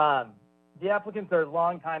 The applicants are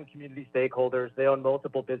longtime community stakeholders. They own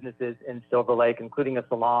multiple businesses in Silver Lake, including a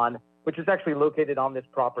salon, which is actually located on this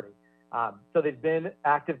property. So they've been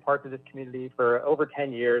active parts of this community for over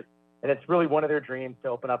 10 years, and it's really one of their dreams to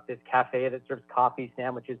open up this cafe that serves coffee,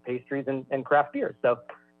 sandwiches, pastries, and craft beers. So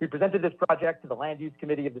we presented this project to the Land Use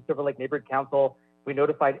Committee of the Silver Lake Neighborhood Council. We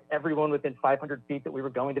notified everyone within 500 feet that we were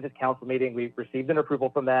going to this council meeting. We received an approval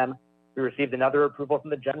from them. We received another approval from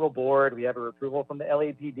the General Board. We have an approval from the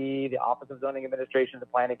LAPD, the Office of Zoning Administration, the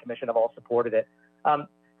Planning Commission have all supported it.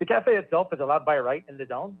 The cafe itself is allowed by right in the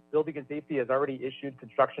zone. Building and Safety has already issued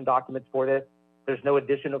construction documents for this. There's no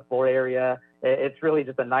addition of floor area. It's really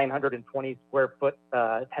just a 920 square foot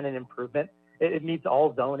tenant improvement. It meets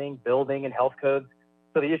all zoning, building, and health codes.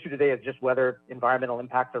 So the issue today is just whether environmental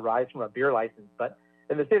impacts arise from a beer license. But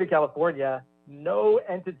in the state of California, no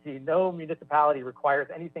entity, no municipality requires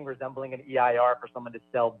anything resembling an EIR for someone to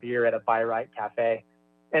sell beer at a by right cafe.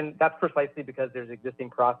 And that's precisely because there's existing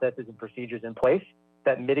processes and procedures in place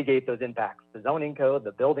that mitigate those impacts. The zoning code,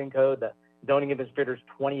 the building code, the zoning administrator's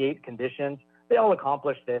 28 conditions, they all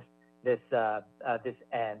accomplish this end.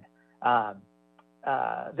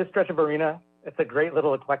 This stretch of arena, it's a great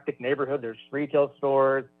little eclectic neighborhood. There's retail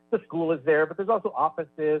stores, the school is there, but there's also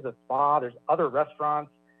offices, a spa, there's other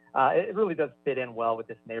restaurants. It really does fit in well with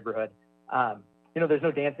this neighborhood. There's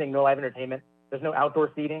no dancing, no live entertainment. There's no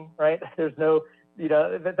outdoor seating, right? There's no,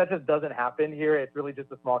 that just doesn't happen here. It's really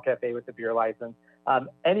just a small cafe with a beer license.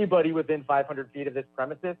 Anybody within 500 feet of this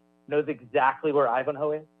premises knows exactly where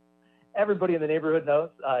Ivanhoe is. Everybody in the neighborhood knows.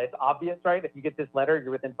 It's obvious, right? If you get this letter,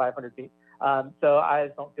 you're within 500 feet. So I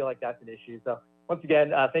just don't feel like that's an issue. So once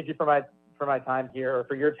again, thank you for my time here, or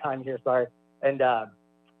for your time here, sorry. And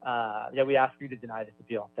we ask you to deny this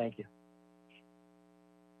appeal. Thank you.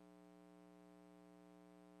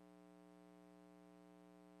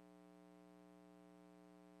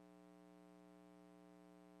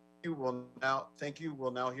 Thank you.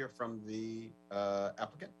 We'll now hear from the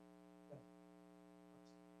applicant.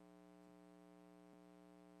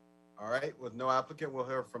 All right, with no applicant, we'll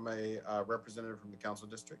hear from a representative from the council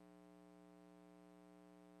district.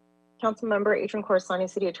 Councilmember Adrian Corsani,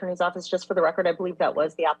 City Attorney's Office. Just for the record, I believe that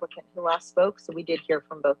was the applicant who last spoke, so we did hear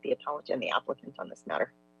from both the appellant and the applicant on this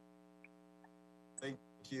matter. Thank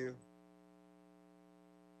you.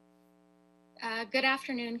 Good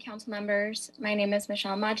afternoon, council members. My name is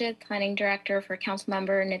Michelle Majid, Planning Director for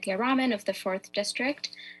Councilmember Nithya Raman of the 4th District.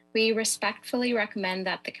 We respectfully recommend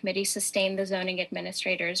that the committee sustain the zoning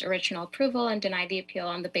administrator's original approval and deny the appeal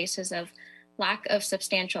on the basis of lack of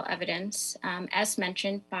substantial evidence. As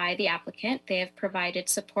mentioned by the applicant, they have provided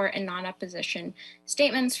support and non-opposition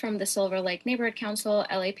statements from the Silver Lake Neighborhood Council,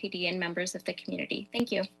 LAPD, and members of the community.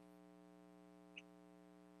 Thank you.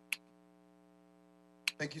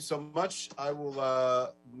 Thank you so much. I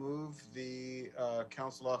will move the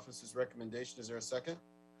council office's recommendation. Is there a second?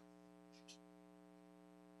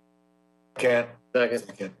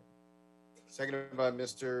 Second. Seconded by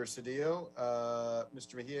Mr. Cedillo.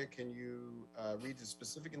 Mr. Mejia, can you read the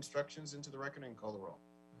specific instructions into the record and call the roll?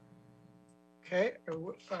 Okay,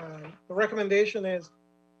 the recommendation is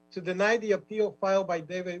to deny the appeal filed by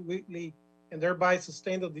David Wheatley and thereby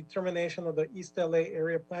sustain the determination of the East LA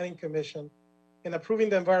Area Planning Commission in approving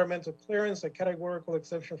the environmental clearance, a categorical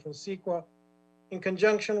exception from CEQA, in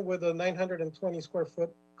conjunction with the 920 square foot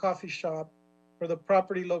coffee shop for the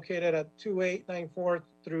property located at 2894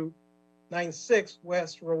 through 96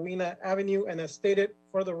 West Rowena Avenue, and as stated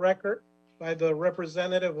for the record by the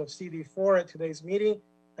representative of CD4 at today's meeting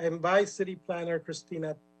and by City Planner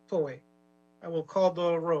Christina Toy. I will call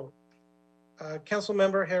the roll.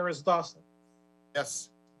 Councilmember Harris Dawson. Yes.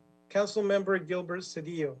 Councilmember Gilbert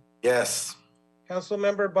Cedillo. Yes.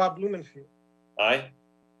 Councilmember Bob Blumenfield. Aye.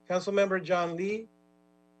 Councilmember John Lee,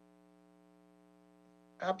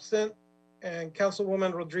 absent, and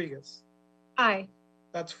Councilwoman Rodriguez. Aye.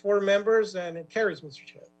 That's 4 members, and it carries, Mr.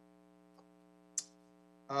 Chair.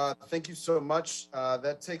 Thank you so much.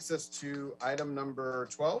 That takes us to item number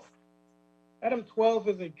 12. Item 12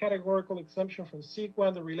 is a categorical exemption from CEQA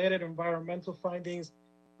and the related environmental findings,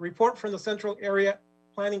 report from the Central Area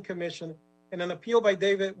Planning Commission, and an appeal by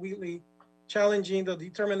David Wheatley challenging the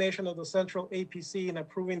determination of the Central APC in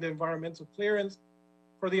approving the environmental clearance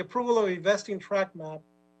for the approval of a vesting tract map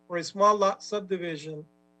for a small lot subdivision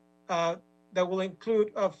that will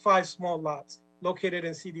include 5 small lots located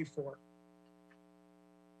in CD4.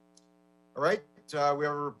 All right, we have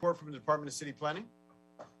a report from the Department of City Planning.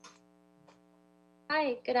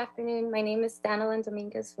 Hi, good afternoon. My name is Danilyn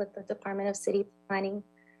Dominguez with the Department of City Planning.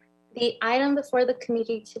 The item before the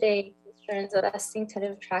committee today concerns a vesting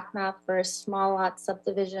tentative tract map for a small lot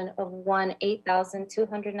subdivision of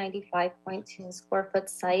 8,295.2 square foot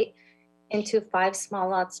site into 5 small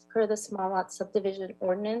lots per the small lot subdivision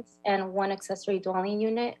ordinance and 1 accessory dwelling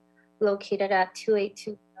unit located at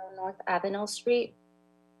 282 North Avenel Street.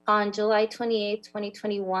 On July 28,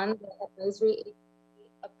 2021, the advisory agency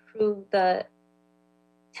approved the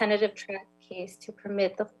tentative tract case to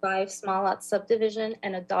permit the 5 small lot subdivision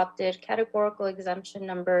and adopted categorical exemption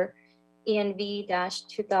number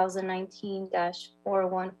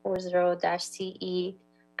ENV-2019-4140-CE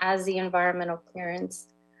as the environmental clearance.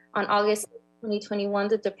 On August 2021,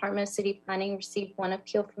 the Department of City Planning received 1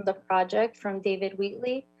 appeal from the project from David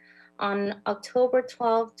Wheatley. On October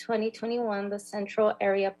 12, 2021, the Central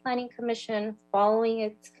Area Planning Commission, following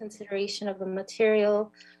its consideration of the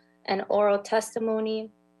material and oral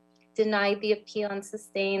testimony, denied the appeal and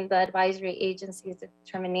sustained the advisory agency's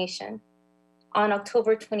determination. On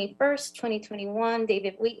October 21st, 2021,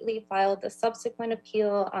 David Wheatley filed a subsequent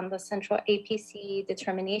appeal on the Central APC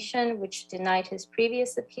determination, which denied his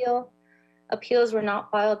previous appeal. Appeals were not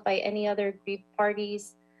filed by any other aggrieved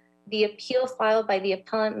parties. The appeal filed by the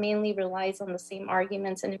appellant mainly relies on the same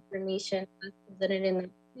arguments and information as presented in the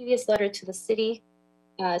previous letter to the city.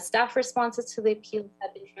 Staff responses to the appeal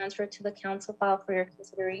have been transferred to the council file for your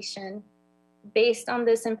consideration. Based on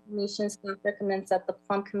this information, staff recommends that the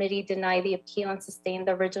Plum Committee deny the appeal and sustain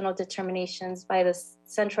the original determinations by the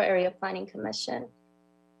Central Area Planning Commission.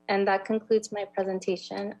 And that concludes my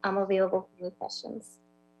presentation. I'm available for any questions.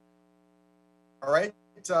 All right,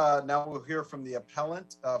 now we'll hear from the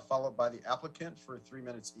appellant, followed by the applicant for 3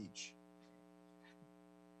 minutes each.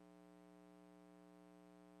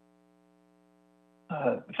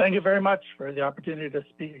 Thank you very much for the opportunity to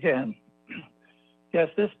speak again. Yes,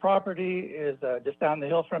 this property is just down the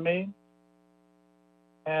hill from me.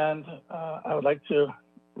 And I would like to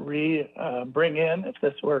bring in, if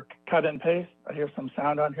this were cut and paste, I hear some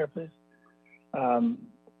sound on here, please.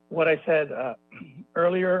 What I said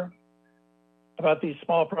earlier about these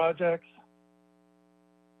small projects.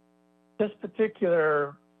 This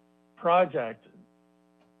particular project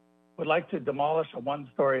would like to demolish a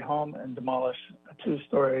 1-story home and demolish a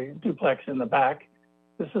 2-story duplex in the back.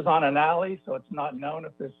 This is on an alley, so it's not known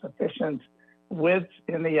if there's sufficient width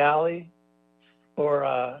in the alley for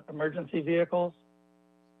emergency vehicles.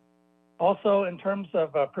 Also, in terms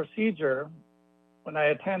of procedure, when I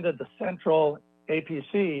attended the Central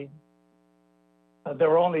APC, there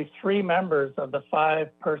were only 3 members of the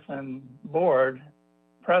 5-person board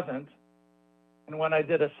present. And when I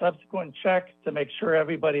did a subsequent check to make sure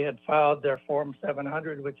everybody had filed their Form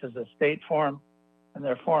 700, which is a state form, and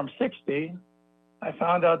their Form 60, I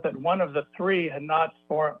found out that one of the 3 had not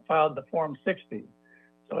filed the Form 60.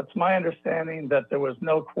 So it's my understanding that there was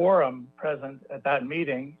no quorum present at that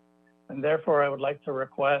meeting, and therefore I would like to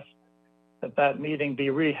request that that meeting be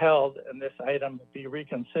reheld and this item be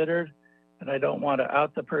reconsidered. And I don't want to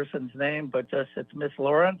out the person's name, but just it's Miss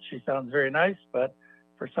Lawrence. She sounds very nice, but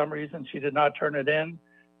for some reason she did not turn it in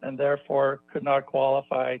and therefore could not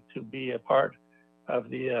qualify to be a part of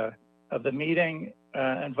the meeting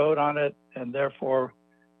and vote on it. And therefore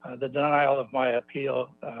the denial of my appeal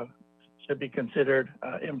should be considered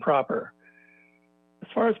improper. As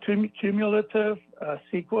far as cumulative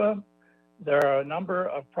CEQA, there are a number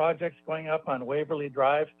of projects going up on Waverly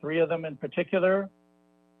Drive, 3 of them in particular,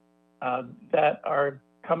 that are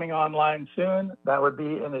coming online soon. That would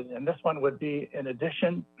be, and this one would be in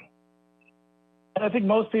addition. And I think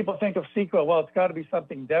most people think of CEQA, well, it's got to be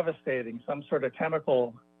something devastating, some sort of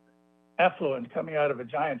chemical effluent coming out of a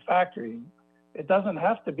giant factory. It doesn't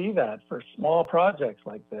have to be that for small projects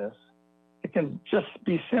like this. It can just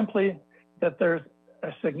be simply that there's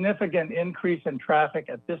a significant increase in traffic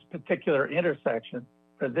at this particular intersection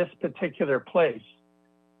for this particular place.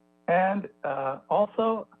 And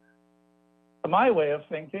also, my way of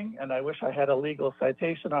thinking, and I wish I had a legal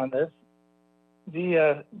citation on this,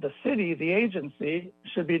 the city, the agency,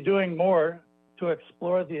 should be doing more to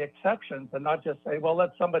explore the exceptions and not just say, well,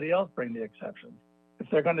 let somebody else bring the exceptions. If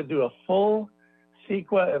they're going to do a full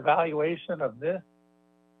CEQA evaluation of this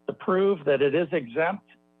to prove that it is exempt,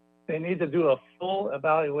 they need to do a full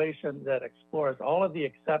evaluation that explores all of the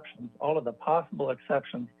exceptions, all of the possible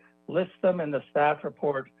exceptions, list them in the staff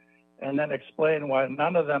report, and then explain why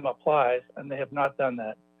none of them applies, and they have not done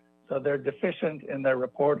that. So they're deficient in their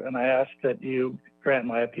report, and I ask that you grant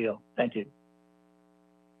my appeal. Thank you.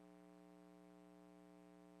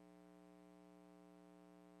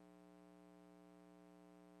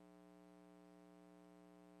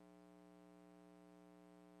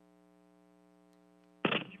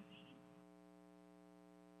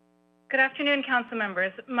 Good afternoon, council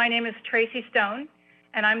members. My name is Tracy Stone,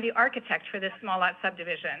 and I'm the architect for this small lot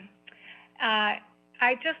subdivision.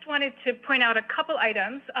 I just wanted to point out a couple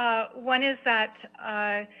items. One is that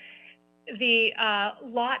the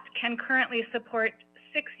lot can currently support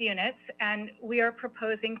 6 units, and we are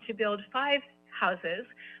proposing to build 5 houses,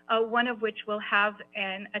 one of which will have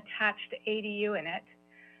an attached ADU in it.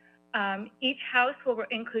 Each house will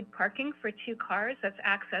include parking for 2 cars that's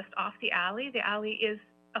accessed off the alley. The alley is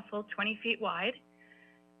a full 20 feet wide.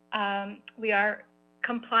 We are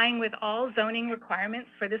complying with all zoning requirements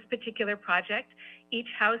for this particular project. Each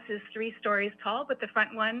house is 3 stories tall, but the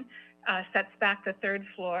front one sets back the 3rd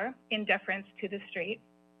floor in deference to the street.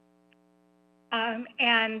 I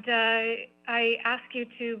ask you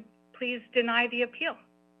to please deny the appeal.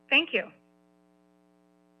 Thank you.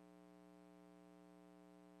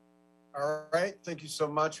 All right, thank you so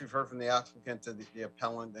much. We've heard from the applicant, the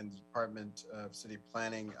appellant, and the Department of City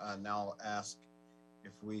Planning. Now I'll ask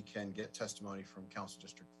if we can get testimony from Council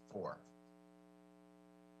District 4.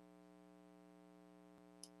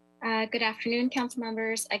 Good afternoon, council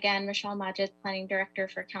members. Again, Michelle Majid, Planning Director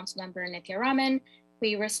for Councilmember Nithya Raman.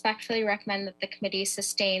 We respectfully recommend that the committee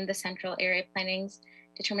sustain the Central Area Planning's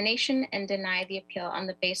determination and deny the appeal on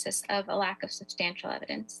the basis of a lack of substantial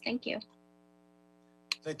evidence. Thank you.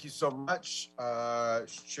 Thank you so much.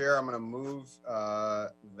 Chair, I'm going to move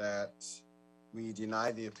that we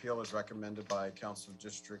deny the appeal as recommended by Council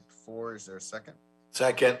District 4. Is there a second?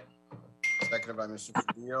 Second. Seconded by Mr.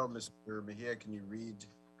 Trujillo. Mr. Mejia, can you read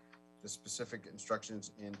the specific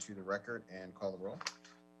instructions into the record and call the roll?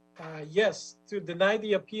 Yes, to deny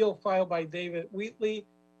the appeal filed by David Wheatley,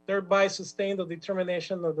 thereby sustain the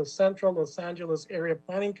determination of the Central Los Angeles Area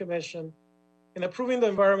Planning Commission in approving the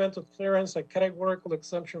environmental clearance and categorical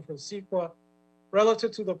exemption from CEQA relative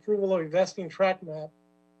to the approval of a vesting tract map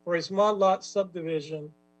for a small lot subdivision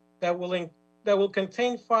that will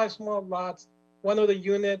contain 5 small lots, one of the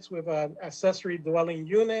units with an accessory dwelling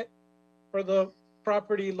unit for the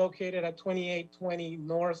property located at 2820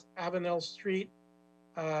 North Avenel Street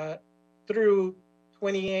through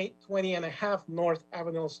 2820 and a half North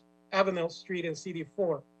Avenel Street in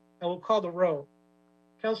CD4. I will call the roll.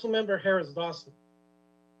 Councilmember Harris Dawson.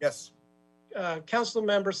 Yes.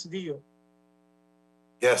 Councilmember Cedillo.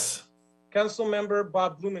 Yes. Councilmember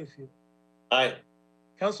Bob Blumenfield. Aye.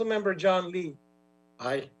 Councilmember John Lee.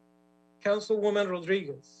 Aye. Councilwoman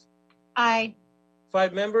Rodriguez. Aye.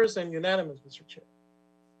 5 members and unanimous, Mr. Chair.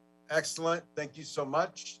 Excellent. Thank you so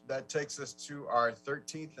much. That takes us to our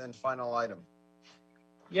 13th and final item.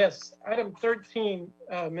 Yes, item 13,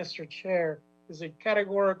 Mr. Chair, is a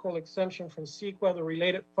categorical exemption from CEQA, the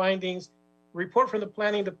related findings, report from the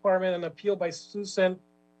Planning Department, and appeal by Susan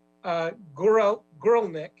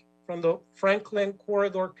Guralnick from the Franklin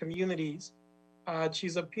Corridor Communities.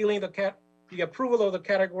 She's appealing the approval of the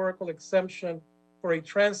categorical exemption for a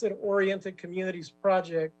transit-oriented communities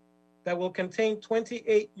project that will contain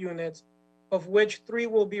 28 units, of which 3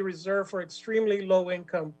 will be reserved for extremely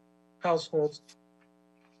low-income households.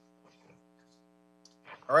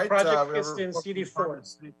 All right. Project is in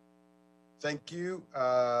CD4. Thank you.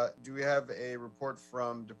 Do we have a report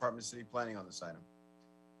from Department of City Planning on this item?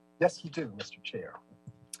 Yes, you do, Mr. Chair.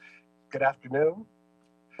 Good afternoon.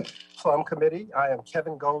 Plum Committee, I am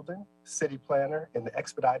Kevin Golden, City Planner in the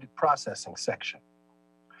Expedited Processing Section.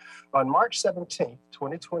 On March 17,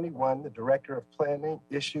 2021, the Director of Planning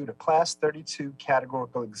issued a Class 32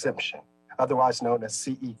 categorical exemption, otherwise known as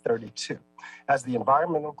CE 32, as the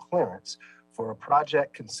environmental clearance for a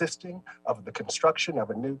project consisting of the construction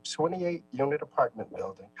of a new 28-unit apartment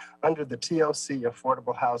building under the TLC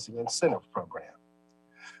Affordable Housing Incentive Program.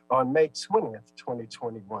 On May 20th,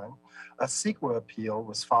 2021, a CEQA appeal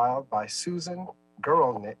was filed by Susan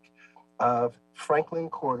Guralnick of Franklin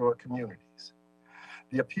Corridor Communities.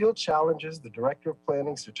 The appeal challenges the Director of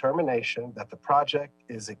Planning's determination that the project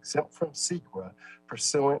is exempt from CEQA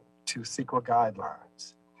pursuant to CEQA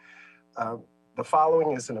guidelines. The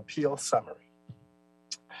following is an appeal summary.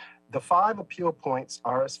 The 5 appeal points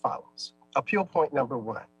are as follows. Appeal point number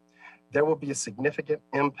 1, there will be a significant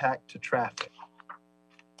impact to traffic.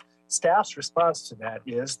 Staff's response to that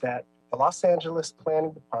is that the Los Angeles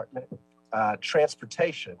Planning Department,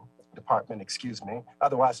 Transportation Department,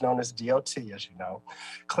 otherwise known as DOT, as you know,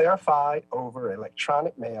 clarified over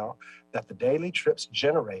electronic mail that the daily trips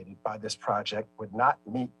generated by this project would not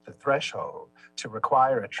meet the threshold to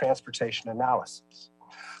require a transportation analysis.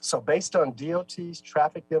 So based on DOT's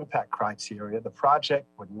traffic impact criteria, the project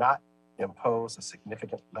would not impose a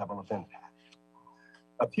significant level of impact.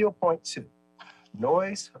 Appeal point 2,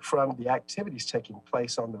 noise from the activities taking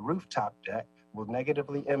place on the rooftop deck will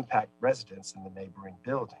negatively impact residents in the neighboring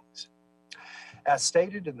buildings. As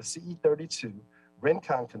stated in the CE32,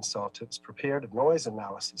 Rincon Consultants prepared a noise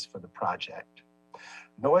analysis for the project.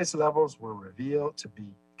 Noise levels were revealed to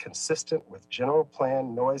be consistent with general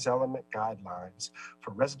plan noise element guidelines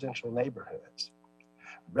for residential neighborhoods.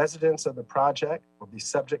 Residents of the project will be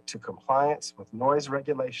subject to compliance with noise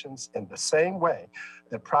regulations in the same way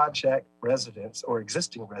that project residents or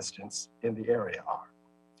existing residents in the area are.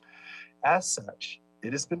 As such,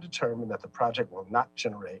 it has been determined that the project will not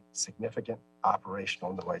generate significant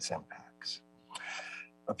operational noise impacts.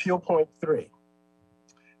 Appeal point 3,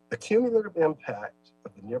 the cumulative impact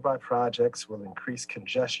of the nearby projects will increase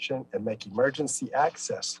congestion and make emergency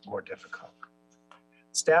access more difficult.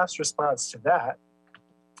 Staff's response to that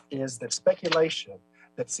is that speculation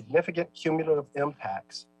that significant cumulative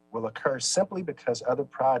impacts will occur simply because other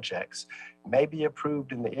projects may be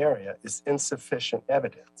approved in the area is insufficient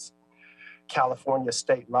evidence. California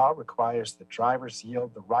state law requires that drivers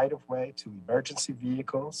yield the right-of-way to emergency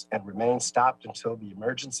vehicles and remain stopped until the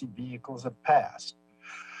emergency vehicles have passed.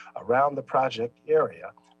 Around the project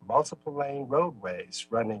area, multiple lane roadways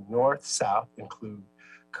running north-south include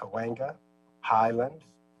Cahuenga, Highland,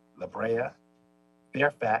 La Brea,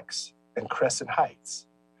 Fairfax, and Crescent Heights.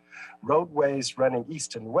 Roadways running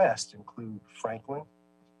east and west include Franklin,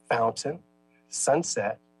 Fountain,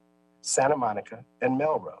 Sunset, Santa Monica, and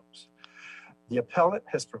Melrose. The appellant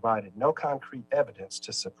has provided no concrete evidence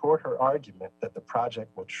to support her argument that the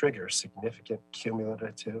project will trigger significant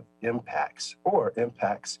cumulative impacts or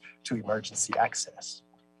impacts to emergency access.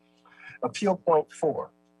 Appeal point 4,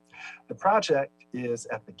 the project is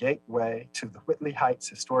at the gateway to the Whitley Heights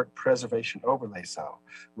Historic Preservation Overlay Zone,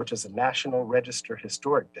 which is a National Register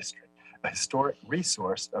Historic District, a historic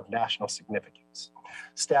resource of national significance.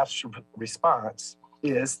 Staff's response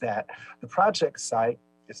is that the project site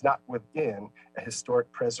is not within a historic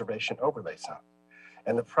preservation overlay zone,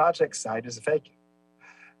 and the project site is vacant.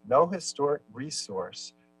 No historic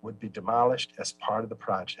resource would be demolished as part of the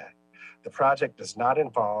project. The project does not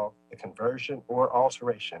involve the conversion or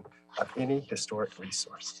alteration of any historic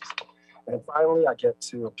resources. And finally, I get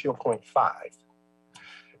to appeal point 5.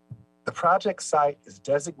 The project site is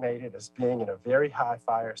designated as being in a very high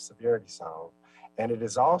fire severity zone, and it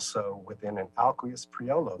is also within an aqueous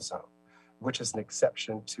Priolo zone, which is an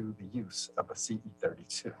exception to the use of a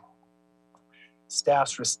CE32.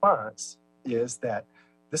 Staff's response is that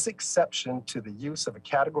this exception to the use of a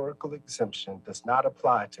categorical exemption does not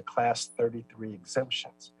apply to Class 33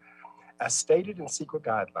 exemptions. As stated in CEQA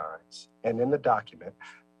guidelines and in the document,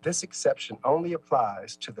 this exception only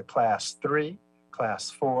applies to the Class 3, Class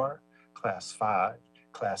 4, Class 5,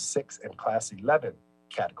 Class 6, and Class 11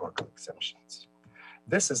 categorical exemptions.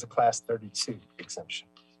 This is a Class 32 exemption.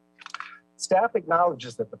 Staff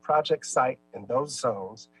acknowledges that the project site in those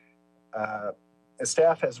zones,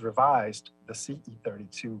 staff has revised the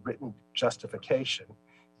CE32 written justification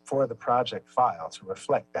for the project file to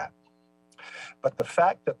reflect that. But the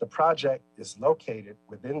fact that the project is located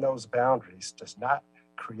within those boundaries does not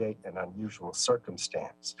create an unusual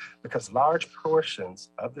circumstance, because large portions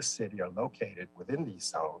of the city are located within these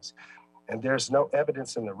zones, and there's no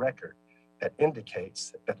evidence in the record that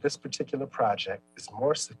indicates that this particular project is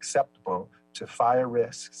more susceptible to fire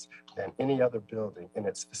risks than any other building in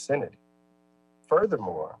its vicinity.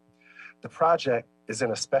 Furthermore, the project is in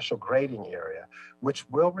a special grading area, which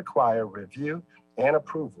will require review and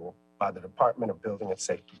approval by the Department of Building and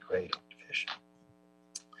Safety Grading Division.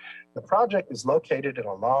 The project is located in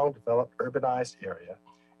a long-developed urbanized area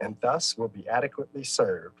and thus will be adequately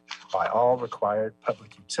served by all required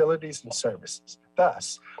public utilities and services.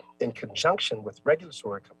 Thus, in conjunction with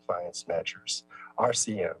regulatory compliance measures,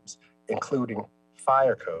 RCMs, including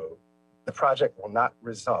fire code, the project will not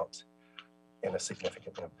result in a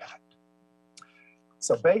significant impact.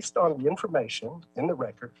 So based on the information in the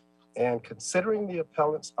record and considering the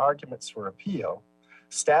appellant's arguments for appeal,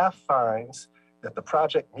 staff finds that the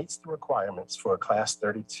project meets the requirements for a Class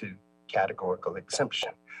 32 categorical exemption.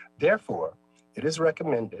 Therefore, it is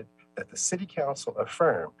recommended that the City Council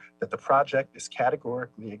affirm that the project is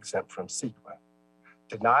categorically exempt from CEQA,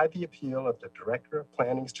 deny the appeal of the Director of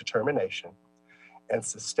Planning's determination, and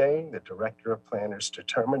sustain the Director of Planning's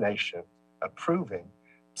determination approving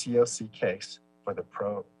TOC case for the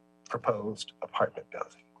proposed apartment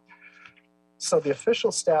building. So the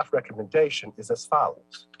official staff recommendation is as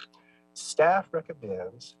follows. Staff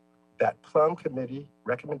recommends that Plum Committee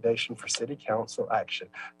recommendation for City Council action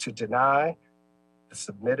to deny the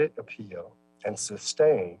submitted appeal and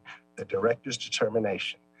sustain the Director's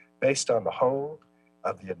determination based on the whole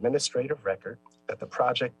of the administrative record that the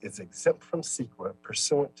project is exempt from CEQA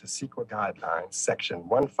pursuant to CEQA guidelines, section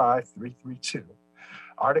 15332,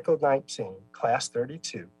 Article 19, Class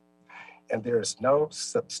 32, and there is no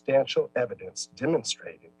substantial evidence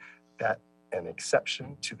demonstrating that an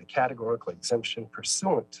exception to the categorical exemption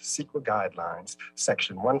pursuant to CEQA guidelines,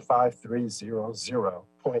 section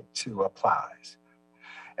 15300.2 applies.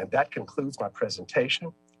 And that concludes my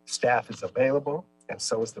presentation. Staff is available, and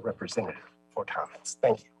so is the representative for comments.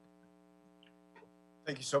 Thank you.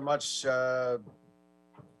 Thank you so much.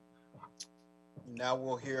 Now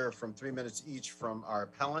we'll hear from 3 minutes each from our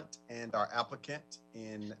appellant and our applicant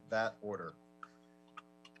in that order.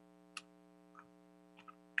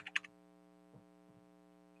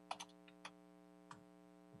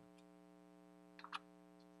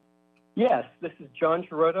 Yes, this is John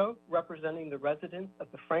Girotto representing the residents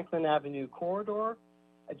of the Franklin Avenue corridor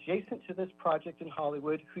adjacent to this project in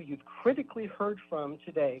Hollywood, who you've critically heard from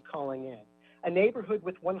today calling in. A neighborhood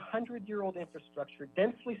with 100-year-old infrastructure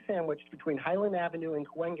densely sandwiched between Highland Avenue and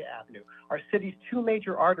Cahuenga Avenue, our city's two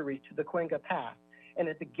major arteries to the Cahuenga Pass, and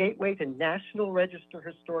at the gateway to National Register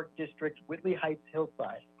Historic District, Whitley Heights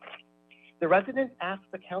Hillside. The residents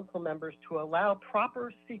asked the council members to allow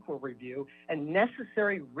proper CEQA review and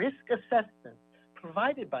necessary risk assessment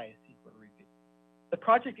provided by a CEQA review. The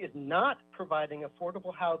project is not providing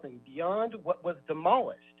affordable housing beyond what was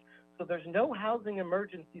demolished, so there's no housing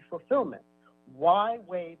emergency fulfillment. Why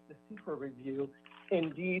waive the CEQA review?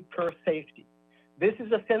 Indeed, per safety. This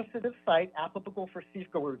is a sensitive site applicable for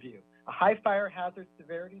CEQA review, a high fire hazard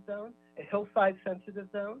severity zone, a hillside sensitive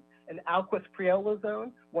zone, an Alquist Priolo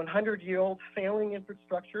zone, 100-year-old failing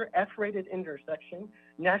infrastructure, F-rated intersection,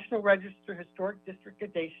 National Register Historic District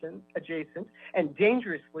adjacent, and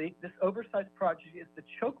dangerously, this oversized project is the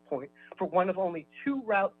choke point for one of only 2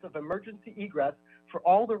 routes of emergency egress for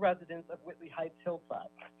all the residents of Whitley Heights Hillside.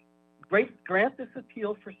 Grant this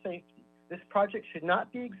appeal for safety. This project should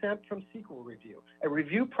not be exempt from CEQA review, a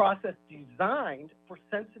review process designed for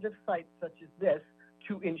sensitive sites such as this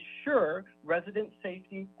to ensure resident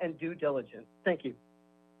safety and due diligence. Thank you.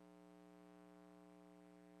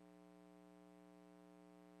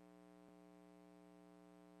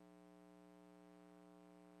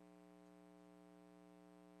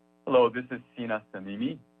 Hello, this is Sina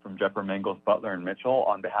Samimi from Jeffrey Mangels, Butler, and Mitchell.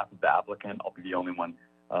 On behalf of the applicant, I'll be the only one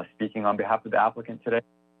speaking on behalf of the applicant today.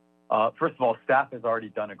 First of all, staff has already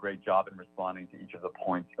done a great job in responding to each of the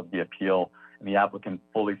points of the appeal, and the applicant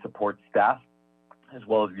fully supports staff, as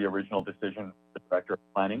well as the original decision of the Director of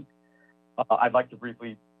Planning. I'd like to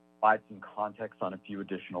briefly provide some context on a few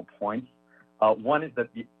additional points. One is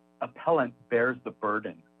that the appellant bears the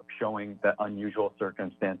burden of showing that unusual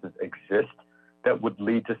circumstances exist that would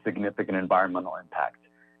lead to significant environmental impact,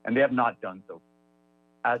 and they have not done so.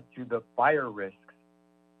 As to the fire risks,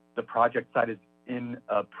 the project site is in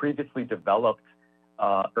a previously developed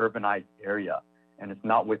urbanized area, and it's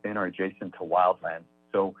not within or adjacent to wildlands.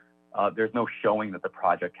 So there's no showing that the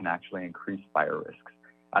project can actually increase fire risks.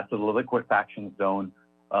 As to the liquefaction zone,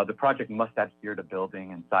 the project must adhere to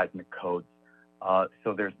building and seismic codes.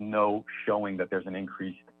 So there's no showing that there's an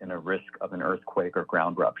increase in a risk of an earthquake or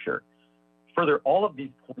ground rupture. Further, all of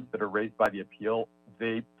these points that are raised by the appeal,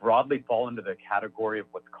 they broadly fall into the category of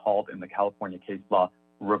what's called in the California case law,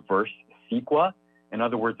 reverse CEQA. In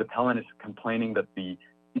other words, the appellant is complaining that the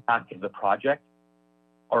impact of the project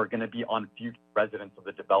are going to be on future residents of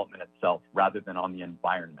the development itself rather than on the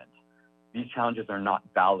environment. These challenges are not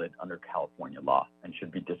valid under California law and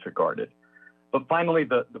should be disregarded. But finally,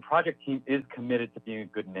 the project team is committed to being a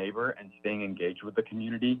good neighbor and staying engaged with the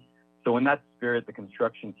community. So in that spirit, the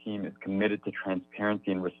construction team is committed to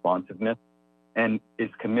transparency and responsiveness and is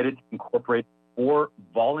committed to incorporate 4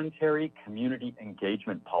 voluntary community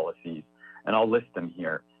engagement policies, and I'll list them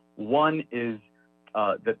here. One is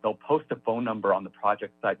that they'll post a phone number on the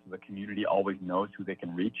project site so the community always knows who they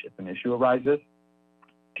can reach if an issue arises.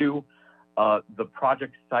 2, the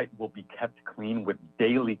project site will be kept clean with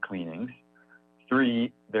daily cleanings.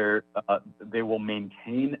 3, they will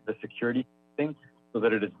maintain the security thing so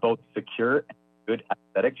that it is both secure and good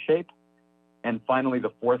aesthetic shape. And finally,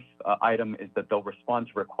 the 4th item is that they'll respond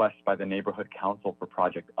to requests by the neighborhood council for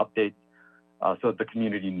project updates so that the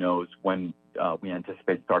community knows when we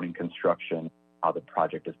anticipate starting construction, how the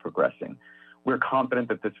project is progressing. We're confident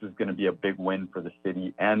that this was going to be a big win for the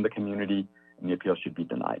city and the community, and the appeal should be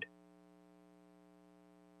denied.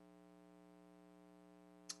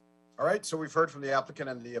 All right, so we've heard from the applicant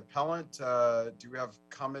and the appellant. Do we have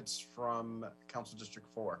comments from Council District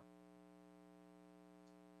 4?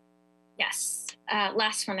 Yes,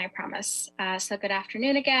 last one, I promise. So good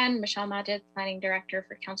afternoon again, Michelle Majid, Planning Director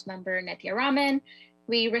for Councilmember Nithya Raman.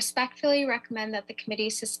 We respectfully recommend that the committee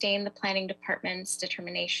sustain the Planning Department's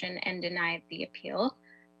determination and deny the appeal.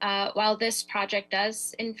 While this project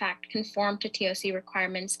does, in fact, conform to TOC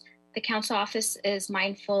requirements, the Council Office is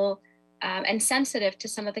mindful and sensitive to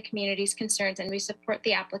some of the community's concerns, and we support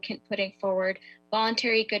the applicant putting forward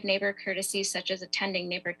voluntary good neighbor courtesies, such as attending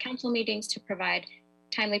neighborhood council meetings to provide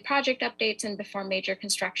timely project updates and before major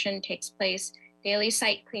construction takes place, daily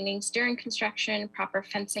site cleanings during construction, proper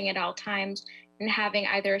fencing at all times, and having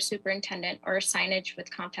either a superintendent or signage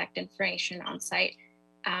with contact information on site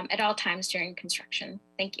at all times during construction.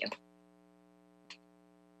 Thank you.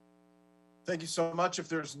 Thank you so much. If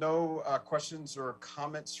there's no questions or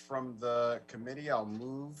comments from the committee, I'll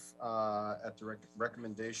move at the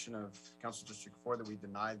recommendation of Council District 4 that we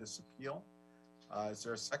deny this appeal. Is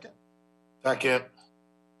there a second? Second.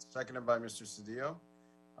 Seconded by Mr. Cedillo.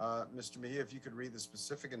 Mr. Mejia, if you could read the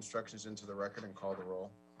specific instructions into the record and call the roll.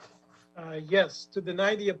 Yes, to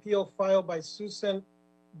deny the appeal filed by Susan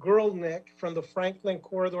Gurlnick from the Franklin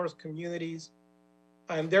Corridors Communities,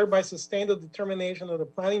 and thereby sustain the determination of the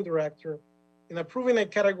planning director in approving a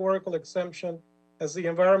categorical exemption as the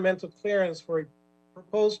environmental clearance for a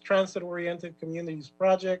proposed transit-oriented communities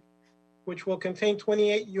project, which will contain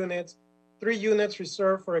 28 units, 3 units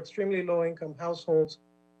reserved for extremely low-income households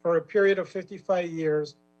for a period of 55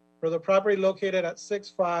 years for the property located at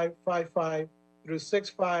 6555 through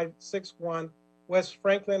 6561 West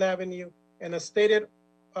Franklin Avenue, and as stated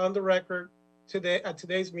on the record today at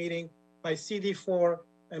today's meeting by CD4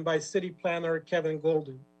 and by City Planner Kevin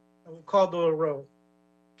Golden. I will call the roll.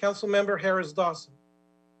 Councilmember Harris Dawson.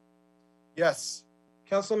 Yes.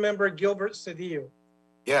 Councilmember Gilbert Cedillo.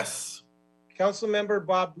 Yes. Councilmember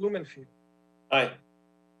Bob Blumenfield. Aye.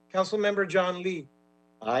 Councilmember John Lee.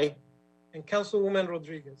 Aye. And Councilwoman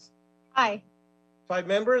Rodriguez. Aye. 5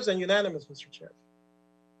 members and unanimous, Mr. Chair.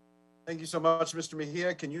 Thank you so much, Mr.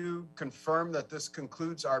 Mejia. Can you confirm that this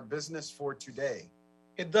concludes our business for today?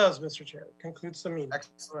 It does, Mr. Chair. It concludes the meeting.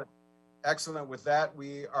 Excellent. Excellent. With that,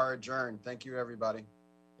 we are adjourned. Thank you, everybody.